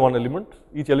more than one element.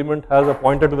 Each element has a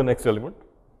pointer to the next element,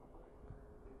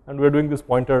 and we are doing this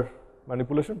pointer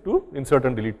manipulation to insert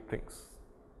and delete things.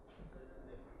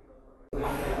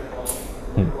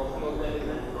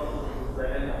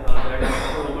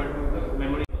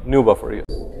 New buffer, yes.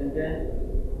 And then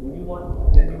would you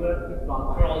want, then you will have to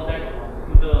transfer all that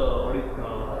to the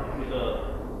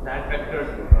that vector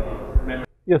memory?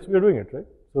 Yes, we are doing it, right?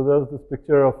 So there's this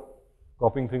picture of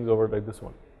copying things over like this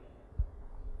one.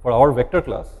 For our vector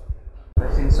class.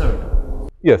 Let's insert.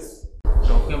 Yes.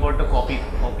 Talking about the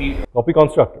Copy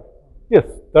constructor. Yes,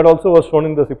 that also was shown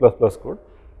in the C++ code.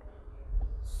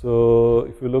 So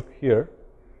if you look here,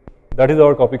 that is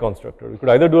our copy constructor. We could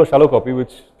either do a shallow copy,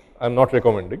 which I am not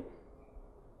recommending.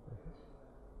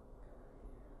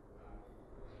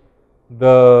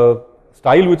 The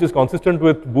style which is consistent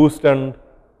with Boost and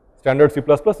standard C++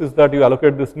 is that you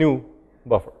allocate this new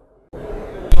buffer. You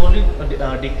only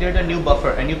declared a new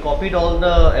buffer and you copied all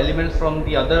the elements from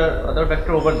the other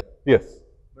vector over there. Yes.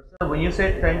 When you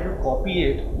say trying to copy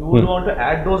it, you would want to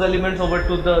add those elements over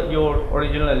to your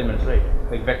original elements, right?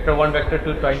 Like vector 1, vector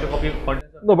 2, trying to copy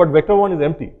contents. No, but vector 1 is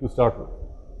empty to start with.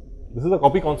 This is a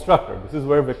copy constructor. This is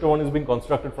where vector 1 is being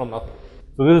constructed from nothing.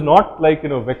 So this is not like,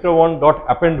 vector 1 dot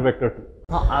append vector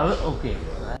 2. Okay.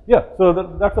 Yeah,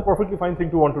 so that's a perfectly fine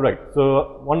thing to want to write.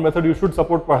 So one method you should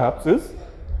support perhaps is,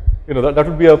 that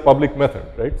would be a public method,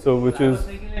 right? So which I is was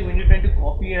thinking like when you're trying to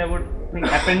copy it, I would think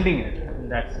appending it in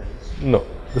that sense. no.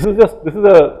 This is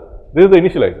the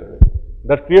initializer, right?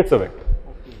 That creates a vector.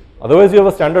 Okay. Otherwise, you have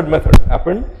a standard method: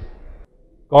 append,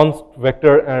 const,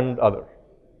 vector, and other.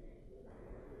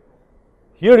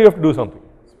 Here you have to do something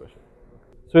special.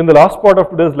 So in the last part of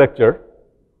today's lecture,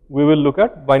 we will look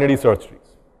at binary search trees.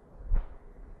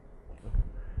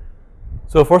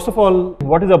 So first of all,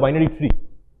 what is a binary tree?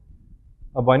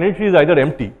 A binary tree is either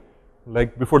empty,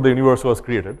 like before the universe was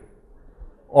created,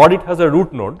 or it has a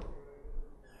root node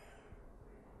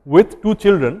with two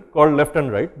children called left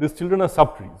and right. These children are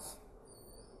subtrees,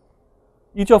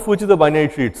 each of which is a binary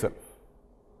tree itself.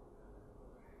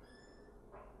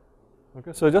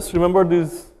 Okay, so just remember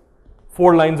these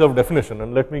 4 lines of definition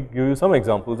and let me give you some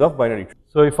examples of binary tree.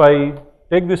 So if I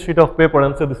take this sheet of paper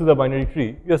and say this is a binary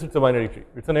tree, yes, it's a binary tree.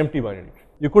 It's an empty binary tree.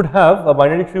 You could have a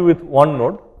binary tree with one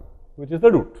node, which is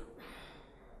the root.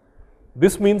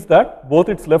 This means that both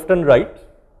its left and right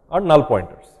are null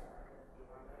pointers.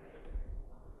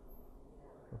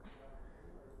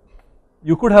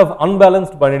 You could have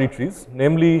unbalanced binary trees,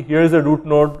 namely here is a root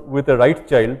node with a right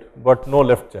child but no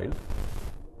left child,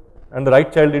 and the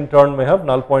right child in turn may have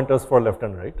null pointers for left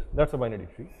and right. That's a binary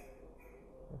tree.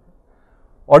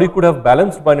 Or you could have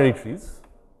balanced binary trees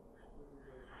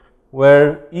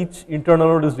where each internal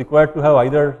node is required to have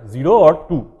either 0 or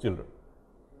 2 children.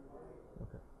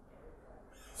 Okay.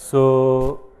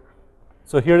 So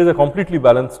here is a completely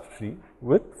balanced tree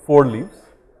with 4 leaves,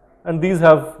 and these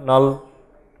have null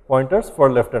pointers for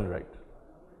left and right.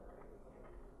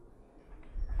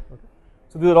 Okay.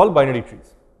 So these are all binary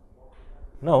trees.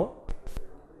 Now,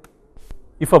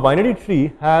 if a binary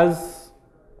tree has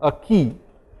a key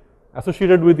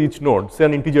associated with each node, say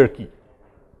an integer key,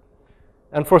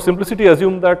 and for simplicity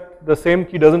assume that the same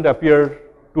key doesn't appear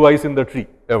twice in the tree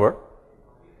ever,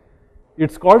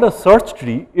 it's called a search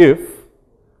tree if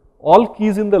all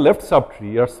keys in the left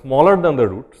subtree are smaller than the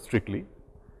root strictly,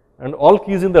 and all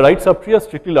keys in the right subtree are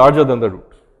strictly larger than the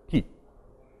root key.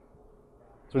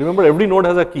 So remember, every node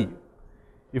has a key.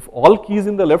 If all keys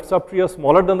in the left subtree are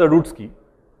smaller than the root's key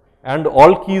and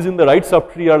all keys in the right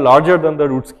subtree are larger than the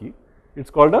root's key, it's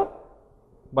called a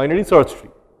binary search tree.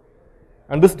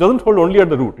 And this doesn't hold only at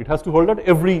the root, it has to hold at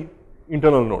every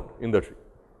internal node in the tree.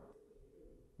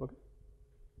 Okay.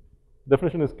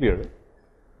 Definition is clear, right?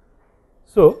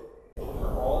 So,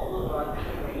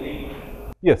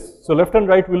 yes, so left and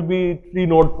right will be 3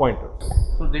 node pointers.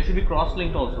 So they should be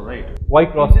cross-linked also, right? Why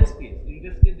cross-linked? In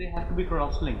this case they have to be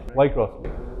cross-linked. Right? Why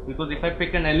cross-linked? Because if I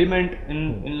pick an element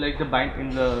in like the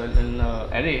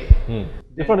array,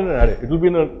 it's not in an array, it will be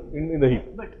in the heap.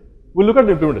 But we'll look at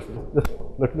the implementation. Just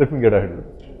let me get ahead with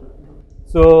it.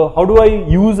 So how do I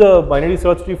use a binary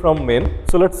search tree from main?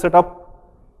 So let's set up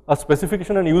a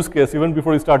specification and use case even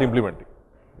before we start implementing.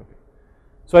 Okay.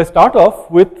 So I start off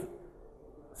with,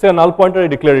 say, a null pointer. I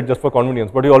declare it just for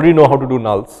convenience, but you already know how to do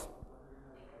nulls.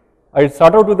 I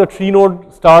start out with a tree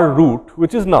node star root,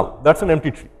 which is null. That's an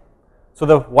empty tree. So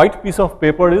the white piece of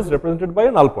paper is represented by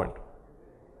a null pointer.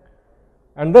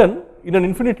 And then in an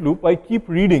infinite loop, I keep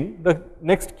reading the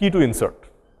next key to insert.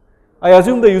 I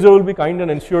assume the user will be kind and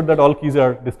ensure that all keys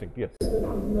are distinct. Yes.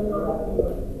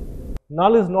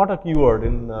 Null is not a keyword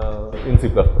in C++.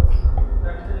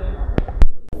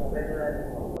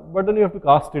 But then you have to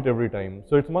cast it every time.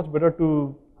 So it's much better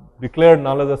to declare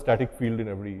null as a static field in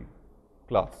every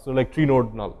class. So like tree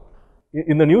node null.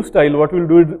 In the new style, what we'll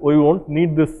do is we won't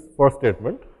need this first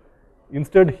statement.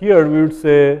 Instead, here we would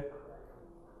say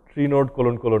tree node :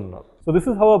 null. So this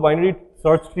is how a binary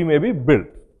search tree may be built.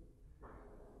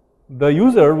 The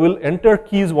user will enter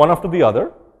keys one after the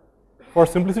other. For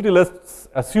simplicity, let's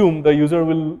assume the user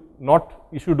will not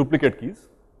issue duplicate keys,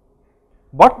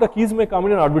 but the keys may come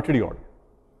in an arbitrary order.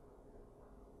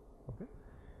 Okay.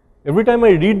 Every time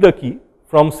I read the key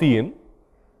from Cin,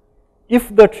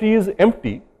 if the tree is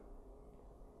empty,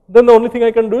 then the only thing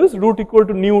I can do is root equal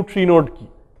to new tree node key.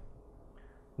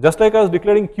 Just like I was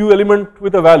declaring q element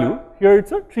with a value, here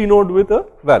it's a tree node with a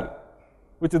value,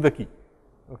 which is the key.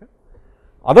 Okay.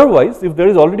 Otherwise, if there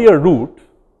is already a root,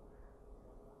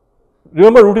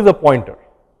 remember root is a pointer,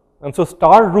 and so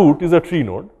star root is a tree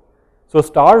node. So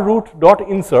star root dot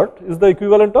insert is the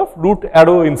equivalent of root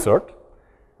arrow insert.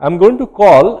 I am going to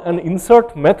call an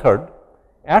insert method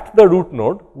at the root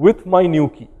node with my new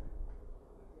key,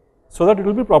 so that it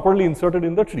will be properly inserted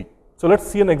in the tree. So let's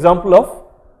see an example of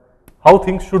how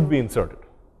things should be inserted.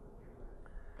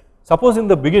 Suppose in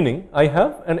the beginning I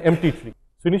have an empty tree.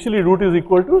 So initially root is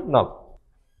equal to null.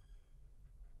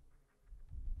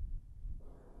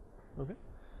 Okay.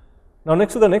 Now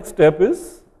next to the next step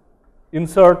is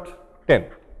insert 10.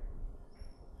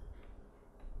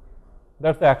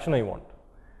 That's the action I want.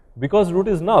 Because root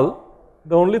is null,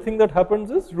 the only thing that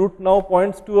happens is root now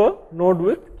points to a node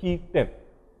with key 10.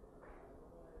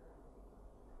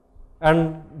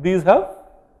 And these have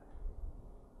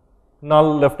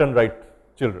null left and right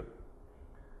children.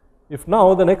 If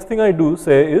now the next thing I do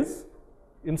say is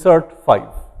insert 5.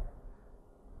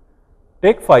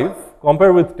 Take 5,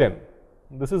 compare with 10.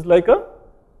 This is like a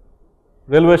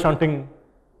railway shunting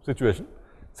situation.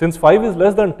 Since 5 is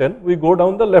less than 10, we go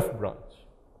down the left branch.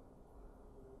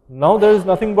 Now there is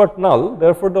nothing but null,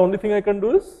 therefore the only thing I can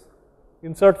do is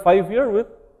insert 5 here with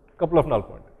a couple of null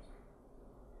pointers.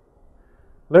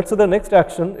 Let's say the next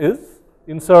action is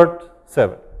insert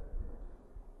 7.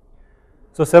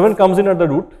 So 7 comes in at the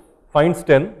root, finds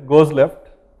 10, goes left,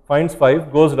 finds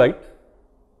 5, goes right,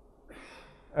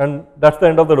 and that's the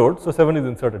end of the road. So 7 is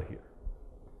inserted here.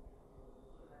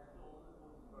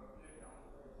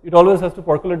 It always has to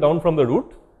percolate down from the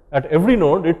root. At every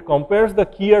node, it compares the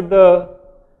key at the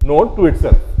node to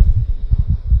itself.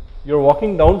 You are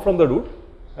walking down from the root.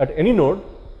 At any node,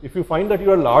 if you find that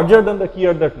you are larger than the key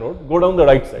at that node, go down the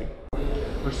right side.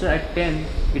 But sir, at 10,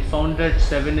 it found that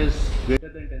 7 is greater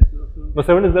than 10. No,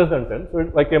 7 is less than 10,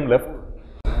 so I came left.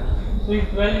 So if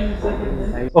 12 is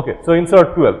inserted then? Okay, so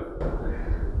insert 12.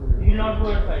 You will not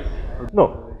go at 5.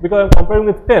 No, because I am comparing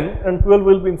with 10 and 12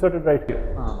 will be inserted right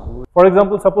here. For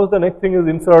example, suppose the next thing is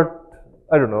insert,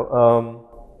 I don't know,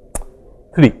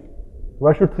 3.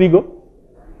 Where should 3 go?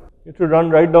 It should run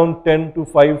right down 10 to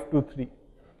 5 to 3.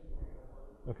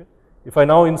 Okay. If I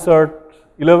now insert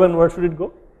 11, where should it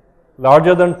go?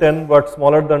 Larger than 10 but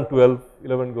smaller than 12,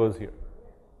 11 goes here.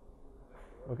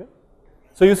 Okay.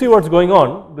 So you see what's going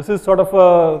on. This is sort of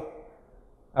a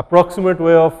approximate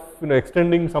way of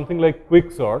extending something like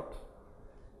quick sort.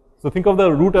 So think of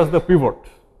the root as the pivot.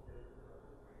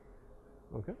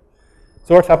 Okay.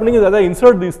 So what's happening is as I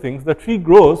insert these things, the tree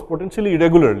grows potentially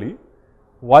irregularly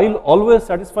while always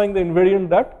satisfying the invariant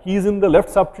that keys in the left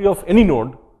subtree of any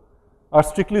node are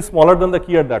strictly smaller than the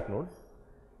key at that node.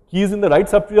 Keys in the right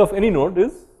subtree of any node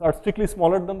are strictly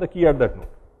smaller than the key at that node.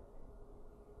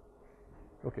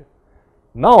 Okay.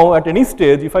 Now at any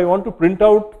stage, if I want to print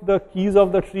out the keys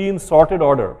of the tree in sorted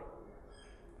order,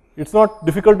 it's not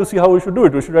difficult to see how we should do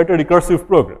it. We should write a recursive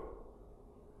program.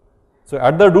 So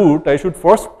at the root, I should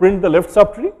first print the left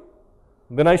subtree,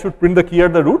 then I should print the key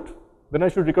at the root, then I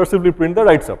should recursively print the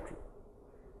right subtree.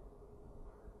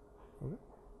 Okay.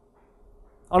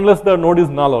 Unless the node is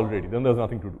null already, then there's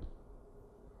nothing to do.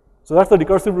 So that's the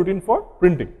recursive routine for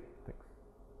printing things.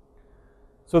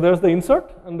 So there's the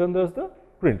insert and then there's the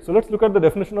print. So let's look at the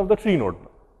definition of the tree node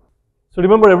now. So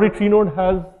remember, every tree node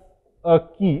has a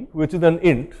key which is an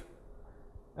int,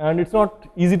 and it's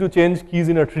not easy to change keys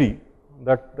in a tree.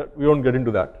 That we won't get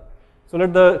into that. So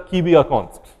let the key be a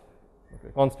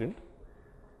constant.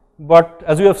 But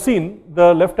as you have seen,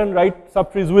 the left and right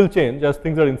subtrees will change as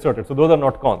things are inserted. So those are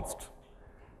not const.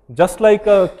 Just like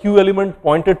a queue element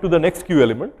pointed to the next queue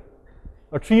element,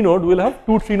 a tree node will have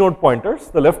two tree node pointers,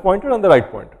 the left pointer and the right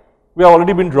pointer. We have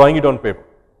already been drawing it on paper.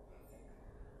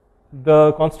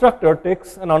 The constructor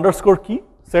takes an underscore key,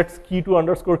 sets key to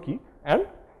underscore key, and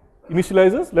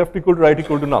initializes left equal to right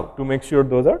equal to null to make sure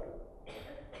those are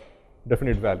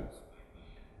definite values.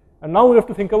 And now we have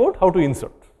to think about how to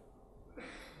insert.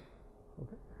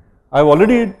 Okay. I have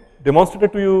already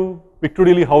demonstrated to you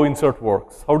pictorially how insert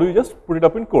works. How do you just put it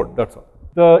up in code? That's all.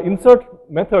 The insert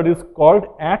method is called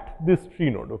at this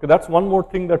tree node. Okay, that's one more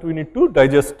thing that we need to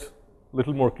digest a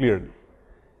little more clearly.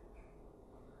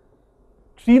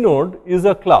 Tree node is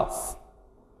a class.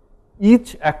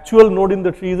 Each actual node in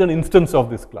the tree is an instance of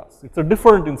this class. It's a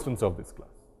different instance of this class.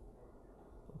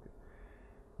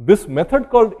 This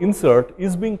method called insert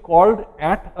is being called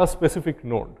at a specific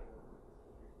node.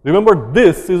 Remember,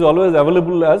 this is always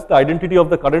available as the identity of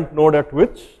the current node at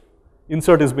which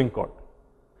insert is being called.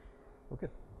 Okay.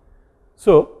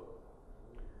 So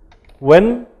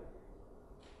when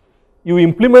you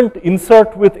implement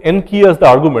insert with n key as the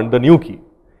argument, the new key,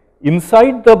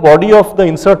 inside the body of the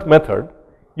insert method,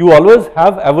 you always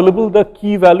have available the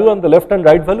key value and the left and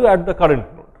right value at the current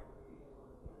node.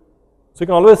 So you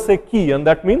can always say key, and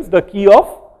that means the key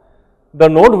of the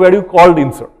node where you called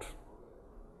insert.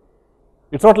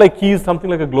 It's not like key is something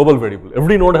like a global variable.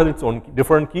 Every node has its own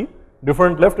key,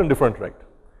 different left and different right.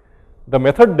 the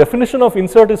method definition of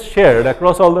insert is shared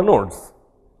across all the nodes.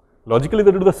 Logically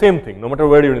they do the same thing no matter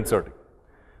where you are inserting.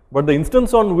 But the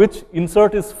instance on which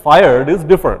insert is fired is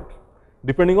different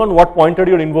depending on what pointer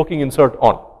you are invoking insert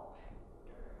on.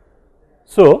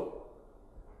 So,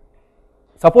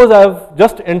 suppose I have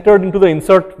just entered into the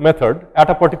insert method at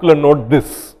a particular node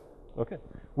this, okay,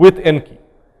 with n key.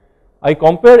 I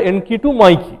compare n key to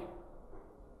my key.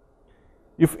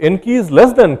 If n key is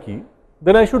less than key,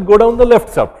 then I should go down the left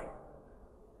subtree.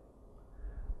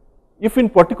 If in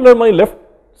particular my left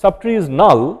subtree is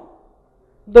null,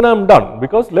 then I am done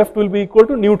because left will be equal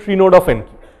to new tree node of n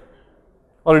key,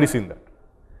 already seen that.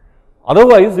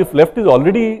 Otherwise, if left is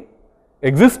already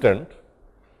existent,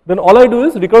 then all I do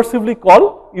is recursively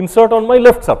call insert on my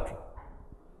left subtree.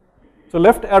 So,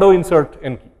 left arrow insert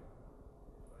n key.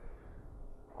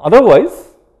 Otherwise,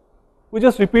 we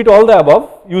just repeat all the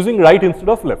above using right instead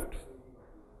of left.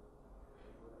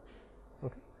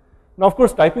 Okay. Now, of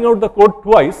course, typing out the code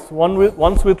twice,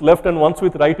 once with left and once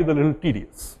with right is a little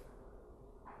tedious.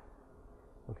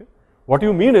 Okay. What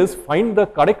you mean is find the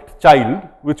correct child,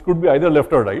 which could be either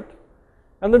left or right,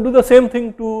 and then do the same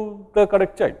thing to the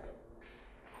correct child.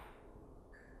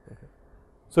 Okay.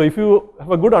 So, if you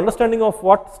have a good understanding of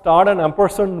what star and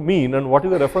ampersand mean and what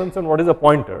is a reference and what is a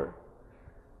pointer,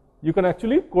 you can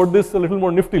actually code this a little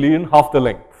more niftily in half the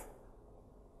length.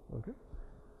 Okay.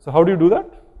 So, how do you do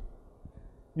that?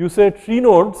 You say tree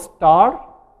node star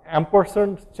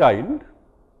ampersand child.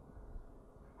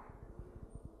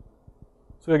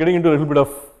 So, we are getting into a little bit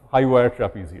of high wire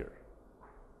trapeze here.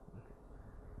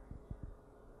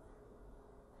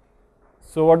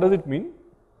 So, what does it mean?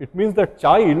 It means that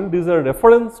child is a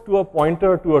reference to a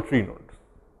pointer to a tree node.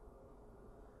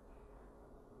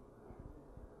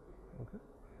 Okay.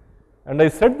 And I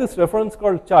set this reference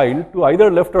called child to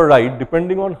either left or right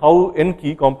depending on how n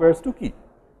key compares to key.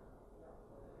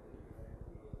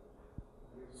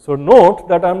 So, note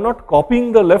that I am not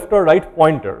copying the left or right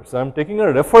pointers, I am taking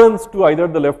a reference to either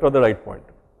the left or the right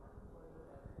pointer.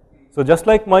 So, just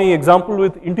like my example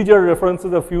with integer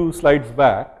references a few slides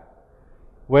back,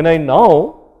 when I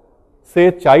now say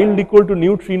child equal to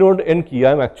new tree node n key,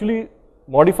 I am actually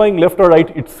modifying left or right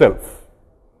itself.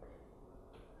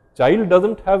 Child does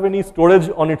not have any storage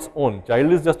on its own,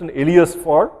 child is just an alias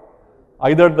for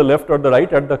either the left or the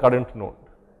right at the current node.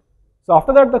 So,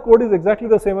 after that the code is exactly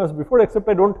the same as before, except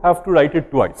I do not have to write it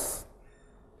twice.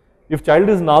 If child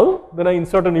is null, then I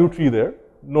insert a new tree there,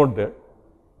 node there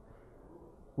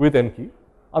with n key,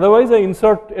 otherwise I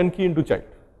insert n key into child,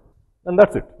 and that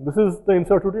is it. This is the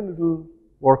insert routine, it will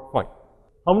work fine.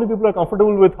 How many people are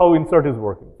comfortable with how insert is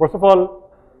working? First of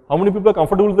all, how many people are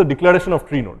comfortable with the declaration of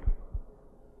tree node?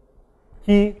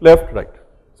 Key, left, right,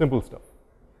 simple stuff.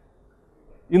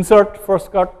 Insert,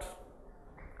 first cut,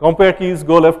 compare keys,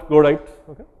 go left, go right,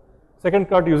 okay. Second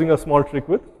cut using a small trick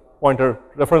with pointer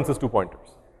references to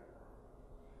pointers.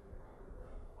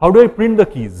 How do I print the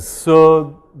keys?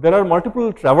 So, there are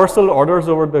multiple traversal orders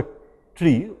over the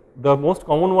tree. The most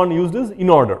common one used is in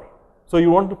order. So, you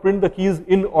want to print the keys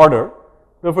in order,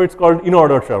 therefore, it is called in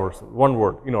order traversal, one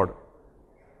word, in order.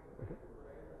 Okay.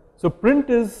 So,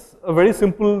 print is a very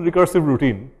simple recursive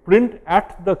routine. Print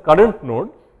at the current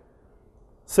node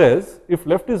says if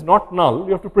left is not null,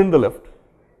 you have to print the left.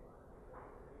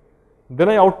 Then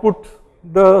I output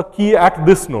the key at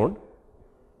this node,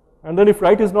 and then if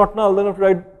right is not null, then I have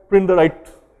to print the right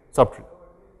subtree.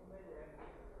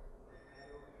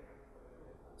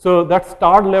 So, that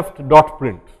star left dot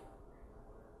print.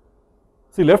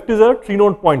 See, left is a tree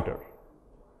node pointer.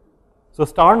 So,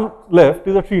 star left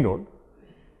is a tree node.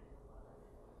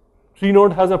 Tree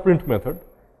node has a print method.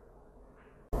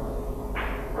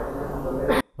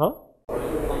 Huh?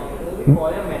 You call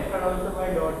a method also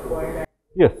by dot point.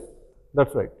 Yes,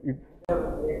 that's right.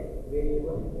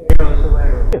 Also by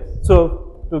dot. Yes.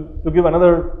 So, to give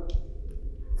another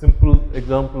simple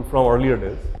example from earlier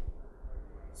days.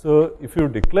 So, if you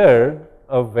declared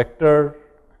a vector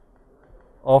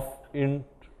of int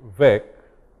vec,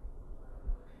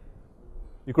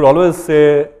 you could always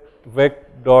say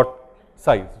vec dot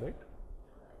size, right.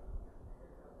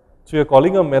 So, you are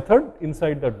calling a method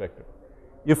inside that vector.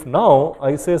 If now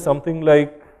I say something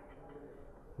like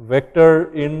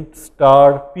vector int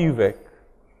star pvec,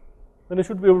 then you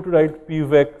should be able to write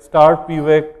pvec star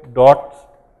pvec dot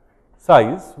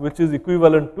size, which is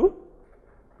equivalent to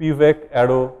pvec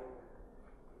arrow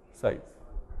size.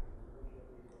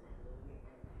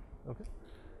 Okay.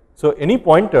 So, any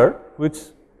pointer which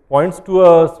points to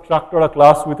a struct or a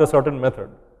class with a certain method,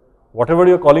 whatever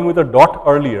you are calling with a dot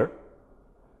earlier,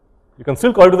 you can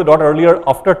still call it with a dot earlier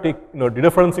after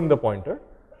dereferencing the pointer.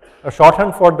 A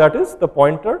shorthand for that is the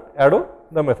pointer arrow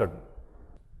the method.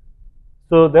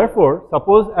 So therefore,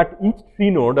 suppose at each tree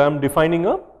node I am defining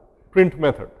a print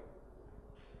method.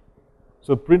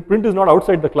 So print is not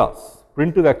outside the class.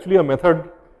 Print is actually a method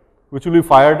which will be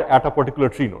fired at a particular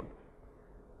tree node.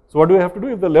 So what do I have to do?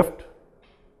 If the left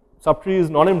subtree is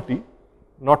non-empty,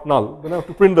 not null, then I have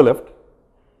to print the left.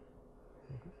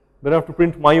 Then I have to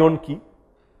print my own key.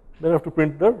 Then I have to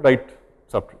print the right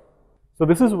subtree. So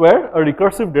this is where a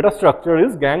recursive data structure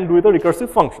is ganged with a recursive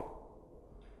function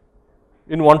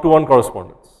in one-to-one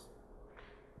correspondence.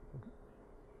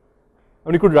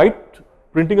 And you could write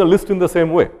printing a list in the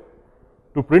same way.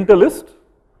 To print a list,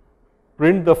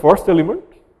 print the first element,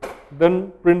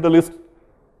 then print the list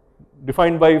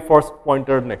defined by first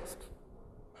pointer next.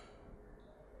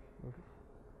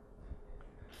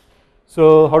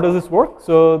 So how does this work?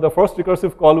 So the first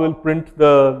recursive call will print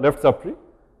the left subtree,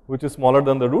 which is smaller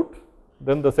than the root.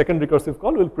 Then the second recursive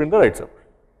call will print the right subtree.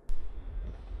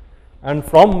 And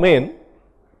from main,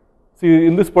 see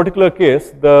in this particular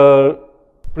case, the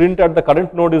print at the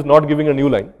current node is not giving a new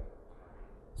line.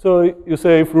 So you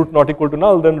say if root not equal to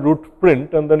null, then root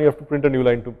print, and then you have to print a new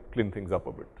line to clean things up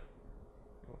a bit.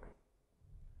 Okay.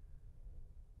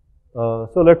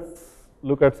 So let's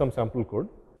look at some sample code.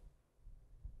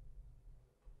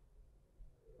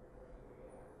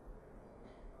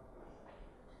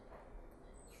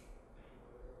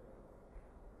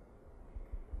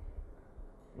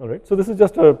 Alright, so this is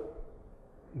just a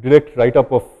direct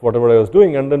write-up of whatever I was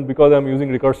doing, and then because I am using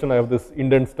recursion, I have this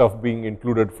indent stuff being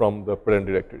included from the parent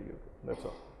directory, that's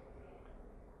all.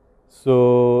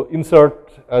 So insert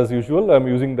as usual, I am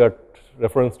using that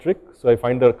reference trick, so I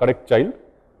find the correct child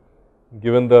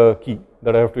given the key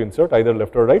that I have to insert, either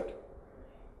left or right.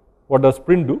 What does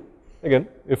print do? Again,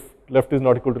 if left is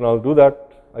not equal to null, do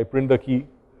that, I print the key.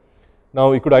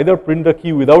 Now you could either print the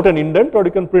key without an indent, or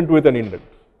you can print with an indent,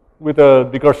 with a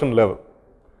recursion level.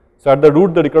 So at the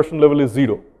root the recursion level is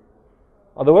 0,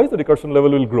 otherwise the recursion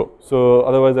level will grow. So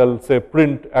otherwise I will say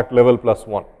print at level plus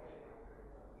 1.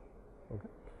 Okay.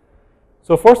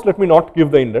 So first let me not give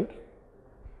the indent,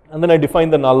 and then I define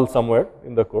the null somewhere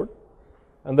in the code.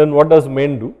 And then what does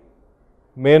main do?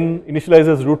 Main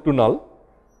initializes root to null,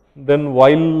 then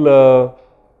while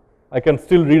I can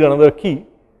still read another key,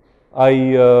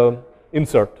 I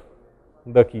insert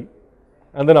the key,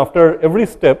 and then after every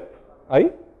step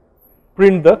I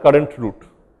print the current root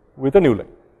with a new line.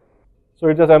 So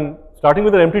it just I am starting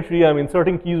with an empty tree, I am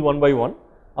inserting keys one by one.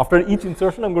 After each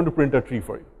insertion I am going to print a tree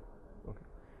for you. Okay.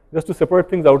 Just to separate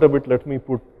things out a bit, let me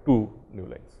put 2 new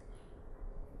lines.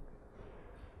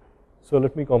 So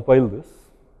let me compile this.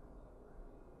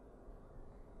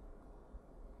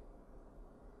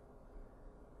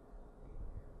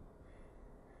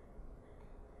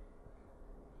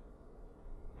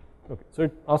 Okay, so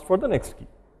it asks for the next key.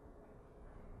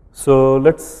 So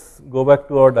let's go back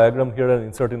to our diagram here and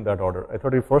insert in that order. I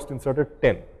thought we first inserted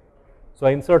 10. So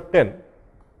I insert 10,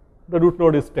 the root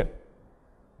node is 10.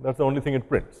 That's the only thing it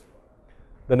prints.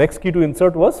 The next key to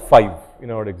insert was 5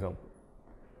 in our example.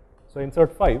 So I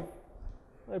insert 5,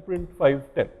 I print 5,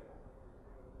 10. Okay.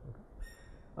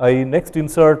 I next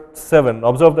insert 7.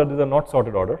 Observe that these are not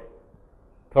sorted order.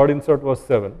 Third insert was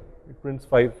 7, it prints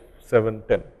 5, 7,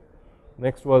 10.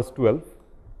 Next was 12.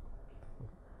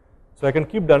 So I can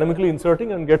keep dynamically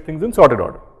inserting and get things in sorted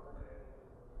order.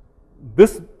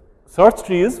 This search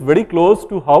tree is very close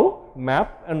to how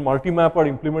map and multi-map are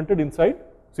implemented inside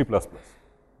C++. Okay.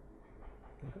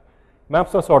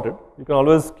 Maps are sorted, you can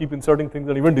always keep inserting things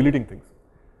and even deleting things.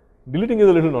 Deleting is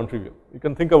a little non-trivial, you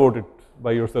can think about it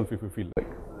by yourself if you feel like.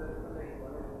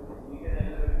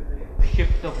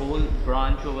 Shift the whole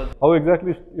branch over. How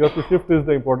exactly you have to shift is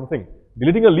the important thing.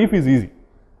 Deleting a leaf is easy.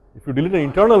 If you delete an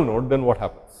internal node, then what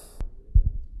happens?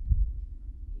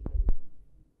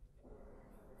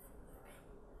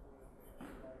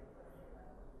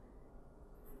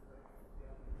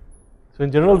 So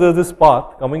in general there is this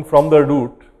path coming from the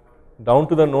root down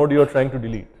to the node you are trying to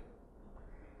delete,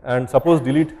 and suppose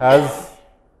delete has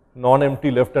non-empty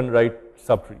left and right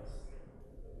subtrees.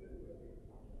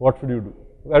 What should you do?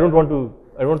 I don't want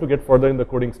to get further in the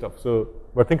coding stuff, so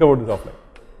but think about this offline.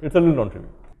 It's a little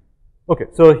non-trivial. Okay,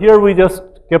 so here we just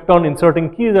kept on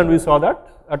inserting keys and we saw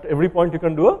that at every point you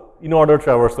can do a in-order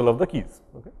traversal of the keys.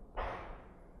 Okay.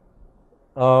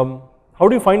 How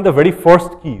do you find the very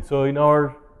first key? So in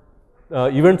our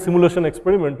event simulation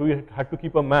experiment, we had to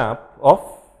keep a map of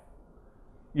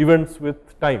events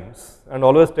with times and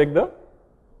always take the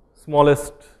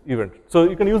smallest event. So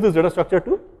you can use this data structure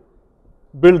to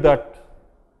build that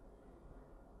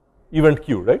event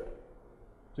queue, right?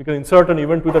 So you can insert an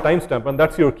event with a timestamp and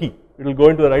that's your key. It will go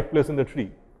into the right place in the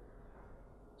tree.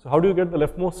 So how do you get the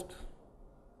leftmost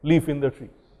leaf in the tree?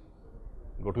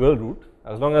 go to the root.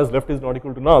 As long as left is not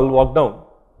equal to null, walk down.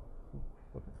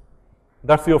 Okay.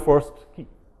 That's your first key.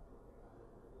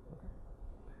 Okay.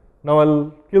 Now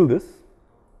I'll kill this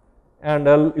and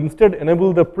I'll instead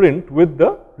enable the print with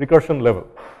the recursion level.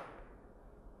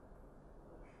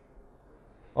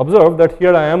 Observe that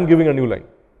here I am giving a new line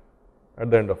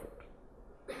at the end of it.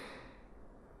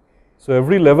 So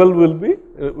every level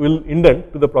will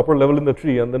indent to the proper level in the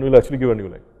tree, and then we'll actually give a new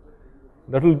line.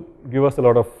 That will give us a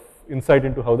lot of insight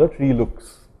into how the tree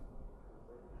looks.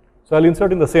 So I'll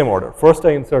insert in the same order. First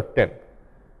I insert 10.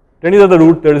 10 is at the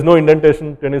root, there is no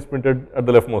indentation, 10 is printed at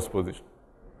the leftmost position.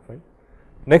 Fine.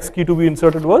 Next key to be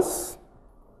inserted was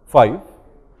 5.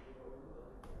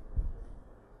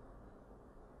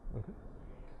 Okay.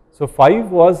 So 5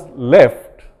 was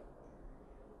left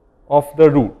of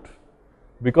the root.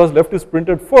 Because left is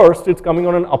printed first, it's coming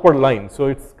on an upper line, so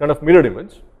it's kind of mirrored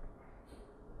image.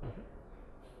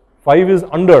 5 is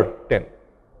under 10.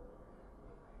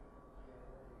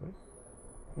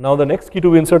 Now the next key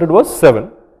to be inserted was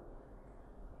 7.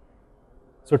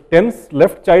 So 10's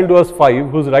left child was 5,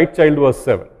 whose right child was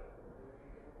 7.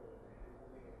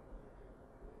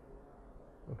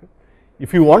 Okay.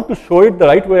 If you want to show it the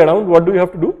right way around, what do you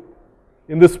have to do?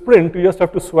 In this print, you just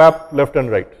have to swap left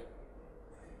and right.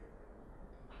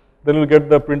 Then you will get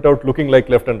the printout looking like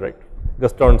left and right,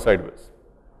 just turned sideways.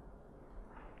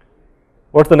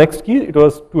 What's the next key? It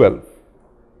was 12.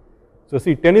 So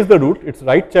see, 10 is the root, its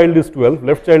right child is 12,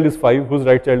 left child is 5, whose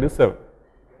right child is 7.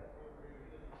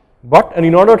 But an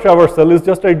in-order traversal is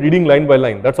just like reading line by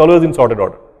line, that's always in sorted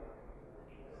order.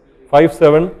 5,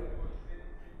 7,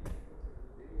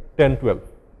 10, 12.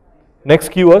 Next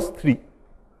key was 3.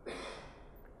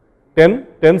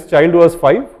 10's child was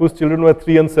 5, whose children were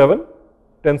 3 and 7.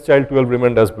 10's child 12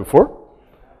 remained as before.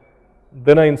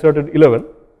 Then I inserted 11,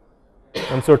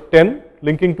 and so 10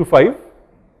 linking to 5,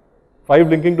 5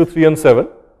 linking to 3 and 7,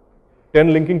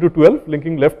 10 linking to 12,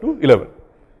 linking left to 11.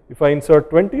 If I insert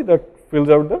 20, that fills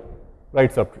out the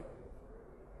right subtree,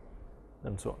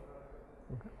 and so on.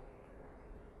 Okay.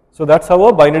 So that's how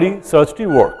a binary search tree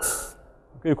works.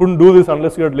 Okay. You couldn't do this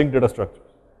unless you had linked data structures.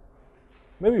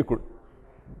 Maybe you could,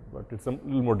 but it's a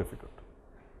little more difficult.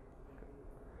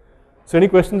 So any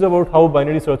questions about how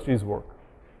binary search trees work?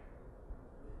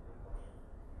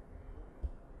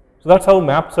 So that's how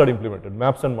maps are implemented,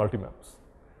 maps and multi-maps.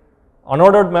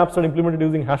 Unordered maps are implemented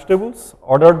using hash tables,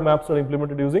 ordered maps are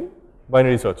implemented using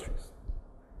binary search trees.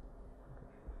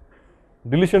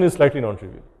 Deletion is slightly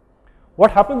non-trivial.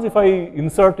 What happens if I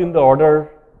insert in the order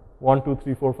 1, 2,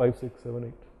 3, 4, 5, 6,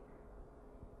 7,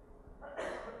 8?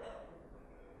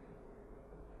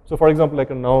 So for example, I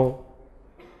can now,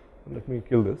 let me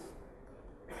kill this.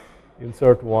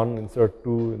 Insert 1, insert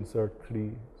 2, insert 3,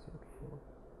 insert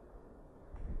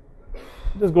 4.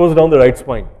 It just goes down the right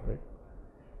spine, right?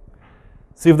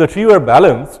 See, if the tree were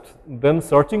balanced, then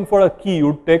searching for a key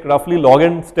would take roughly log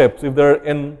n steps if there are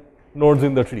n nodes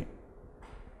in the tree.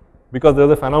 Because there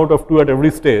is a fan out of 2 at every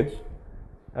stage,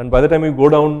 and by the time you go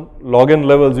down log n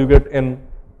levels, you get n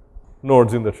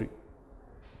nodes in the tree.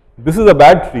 This is a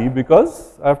bad tree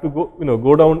because I have to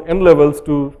go down n levels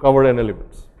to cover n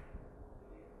elements.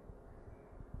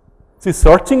 See,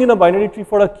 searching in a binary tree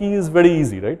for a key is very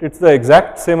easy, right? It's the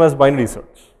exact same as binary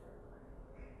search.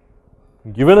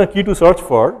 Given a key to search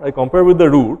for, I compare with the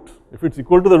root. If it's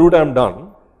equal to the root, I am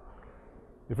done.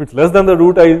 If it's less than the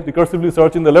root, I recursively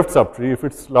search in the left subtree. If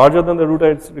it's larger than the root,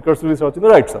 I recursively search in the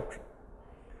right subtree.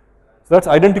 So that's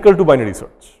identical to binary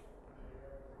search.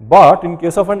 But in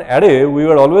case of an array, we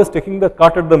were always taking the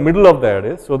cut at the middle of the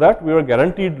array so that we were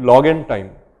guaranteed log n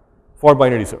time for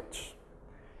binary search.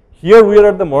 Here we are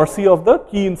at the mercy of the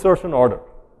key insertion order.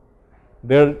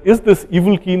 There is this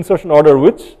evil key insertion order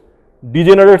which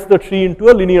degenerates the tree into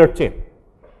a linear chain.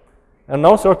 And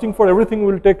now searching for everything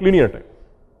will take linear time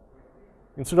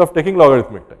instead of taking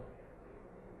logarithmic time.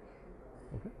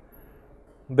 Okay.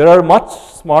 There are much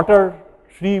smarter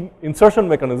tree insertion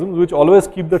mechanisms which always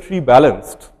keep the tree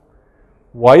balanced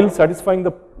while satisfying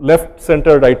the left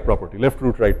center right property, left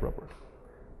root right property.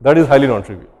 That is highly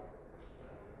non-trivial.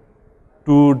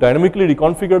 To dynamically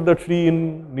reconfigure the tree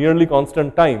in nearly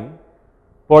constant time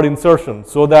for insertion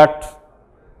so that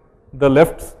the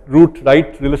left root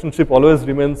right relationship always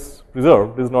remains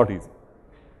preserved is not easy.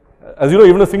 As you know,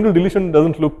 even a single deletion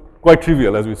doesn't look quite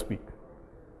trivial as we speak.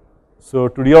 So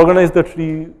to reorganize the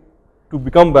tree to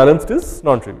become balanced is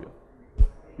non-trivial.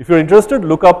 If you are interested,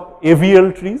 look up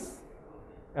AVL trees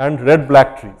and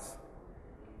red-black trees.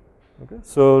 Okay.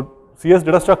 So CS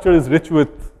data structure is rich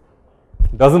with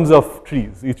dozens of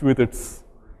trees, each with its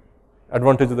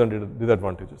advantages and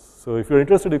disadvantages. So if you are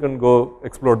interested, you can go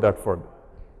explore that further.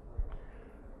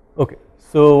 Okay.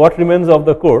 So what remains of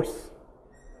the course?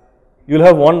 You will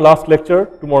have one last lecture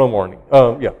tomorrow morning.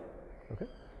 Yeah. Okay.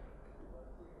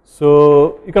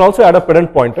 So you can also add a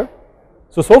parent pointer.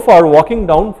 So far walking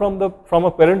down from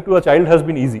a parent to a child has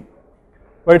been easy,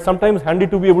 but it's sometimes handy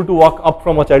to be able to walk up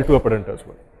from a child to a parent as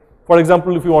well. For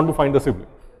example, if you want to find the sibling,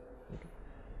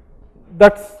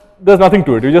 there's nothing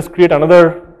to it. You just create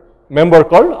another member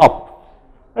called up,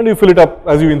 and you fill it up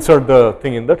as you insert the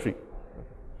thing in the tree.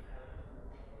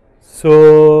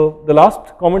 So the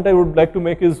last comment I would like to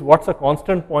make is, what's a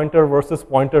constant pointer versus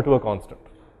pointer to a constant?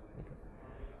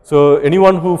 So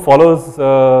anyone who follows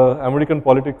American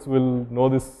politics will know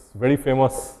this very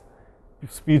famous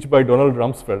speech by Donald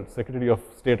Rumsfeld, Secretary of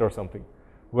State or something,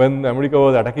 when America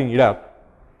was attacking Iraq,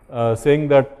 saying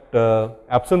that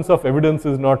absence of evidence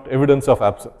is not evidence of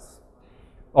absence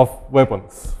of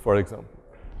weapons, for example.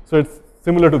 So it's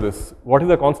similar to this. What is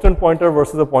a constant pointer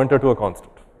versus a pointer to a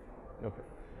constant? Okay.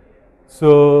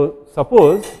 So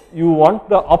suppose you want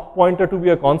the up pointer to be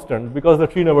a constant because the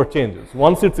tree never changes.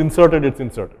 Once it's inserted, it's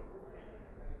inserted.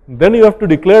 Then you have to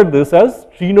declare this as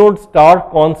tree node star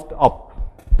const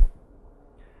up.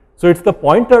 So it's the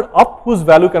pointer up whose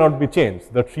value cannot be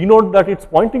changed. The tree node that it's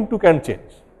pointing to can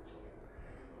change.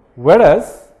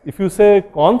 Whereas if you say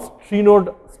const tree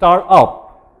node star up,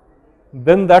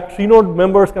 then that tree node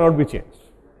members cannot be changed.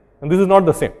 And this is not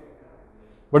the same.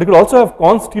 But you could also have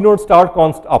const tree node star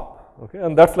const up. Okay,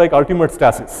 and that's like ultimate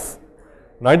stasis.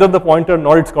 Neither the pointer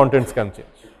nor its contents can change.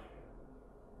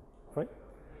 Right?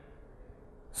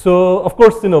 So of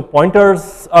course,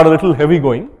 pointers are a little heavy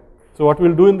going. So what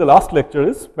we'll do in the last lecture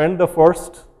is spend the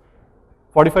first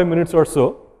 45 minutes or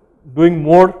so doing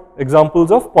more examples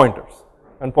of pointers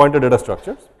and pointer data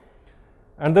structures,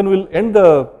 and then we'll end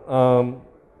the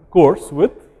course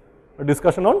with a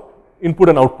discussion on input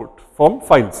and output from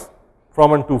files,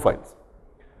 from and to files.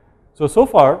 So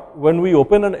far when we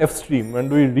open an F stream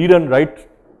and we read and write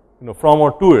from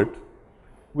or to it,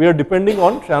 we are depending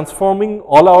on transforming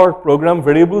all our program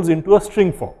variables into a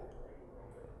string form.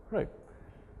 Right.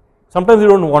 Sometimes you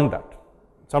don't want that.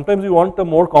 Sometimes you want a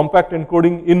more compact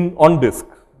encoding on disk,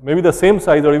 maybe the same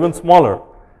size or even smaller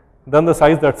than the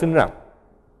size that's in RAM.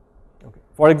 Okay.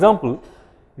 For example,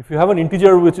 if you have an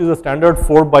integer which is a standard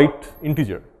 4-byte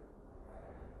integer,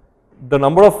 the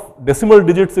number of decimal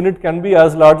digits in it can be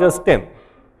as large as 10.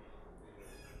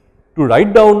 To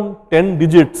write down 10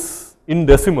 digits in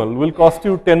decimal will cost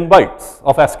you 10 bytes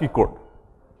of ASCII code,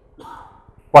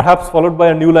 perhaps followed by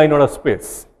a new line or a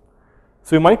space.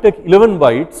 So you might take 11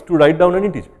 bytes to write down an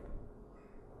integer,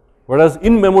 whereas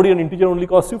in memory an integer only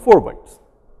costs you 4 bytes.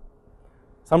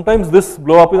 Sometimes this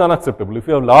blow up is unacceptable. If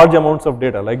you have large amounts of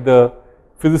data, like the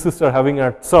physicists are having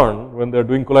at CERN when they are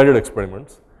doing collider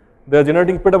experiments, they are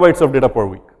generating petabytes of data per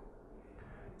week.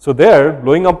 So there,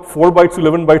 blowing up 4 bytes to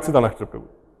 11 bytes is unacceptable.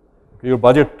 Okay, your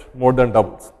budget more than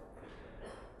doubles.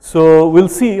 So we'll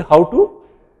see how to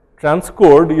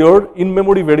transcode your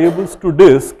in-memory variables to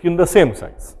disk in the same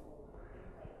size.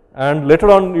 And later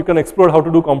on you can explore how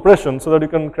to do compression so that you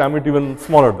can cram it even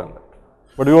smaller than that.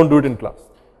 But we won't do it in class.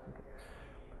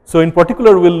 So in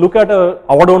particular, we'll look at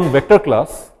our own vector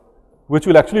class, which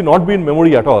will actually not be in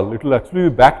memory at all. It will actually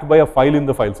be backed by a file in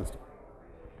the file system.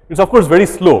 It's of course very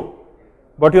slow,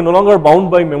 but you're no longer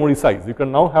bound by memory size. You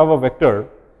can now have a vector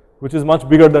which is much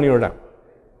bigger than your RAM.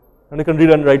 And you can read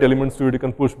and write elements to it, you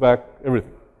can push back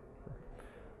everything.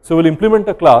 So we'll implement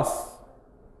a class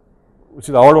which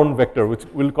is our own vector, which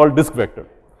we'll call disk vector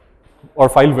or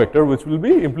file vector, which will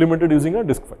be implemented using a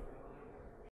disk file.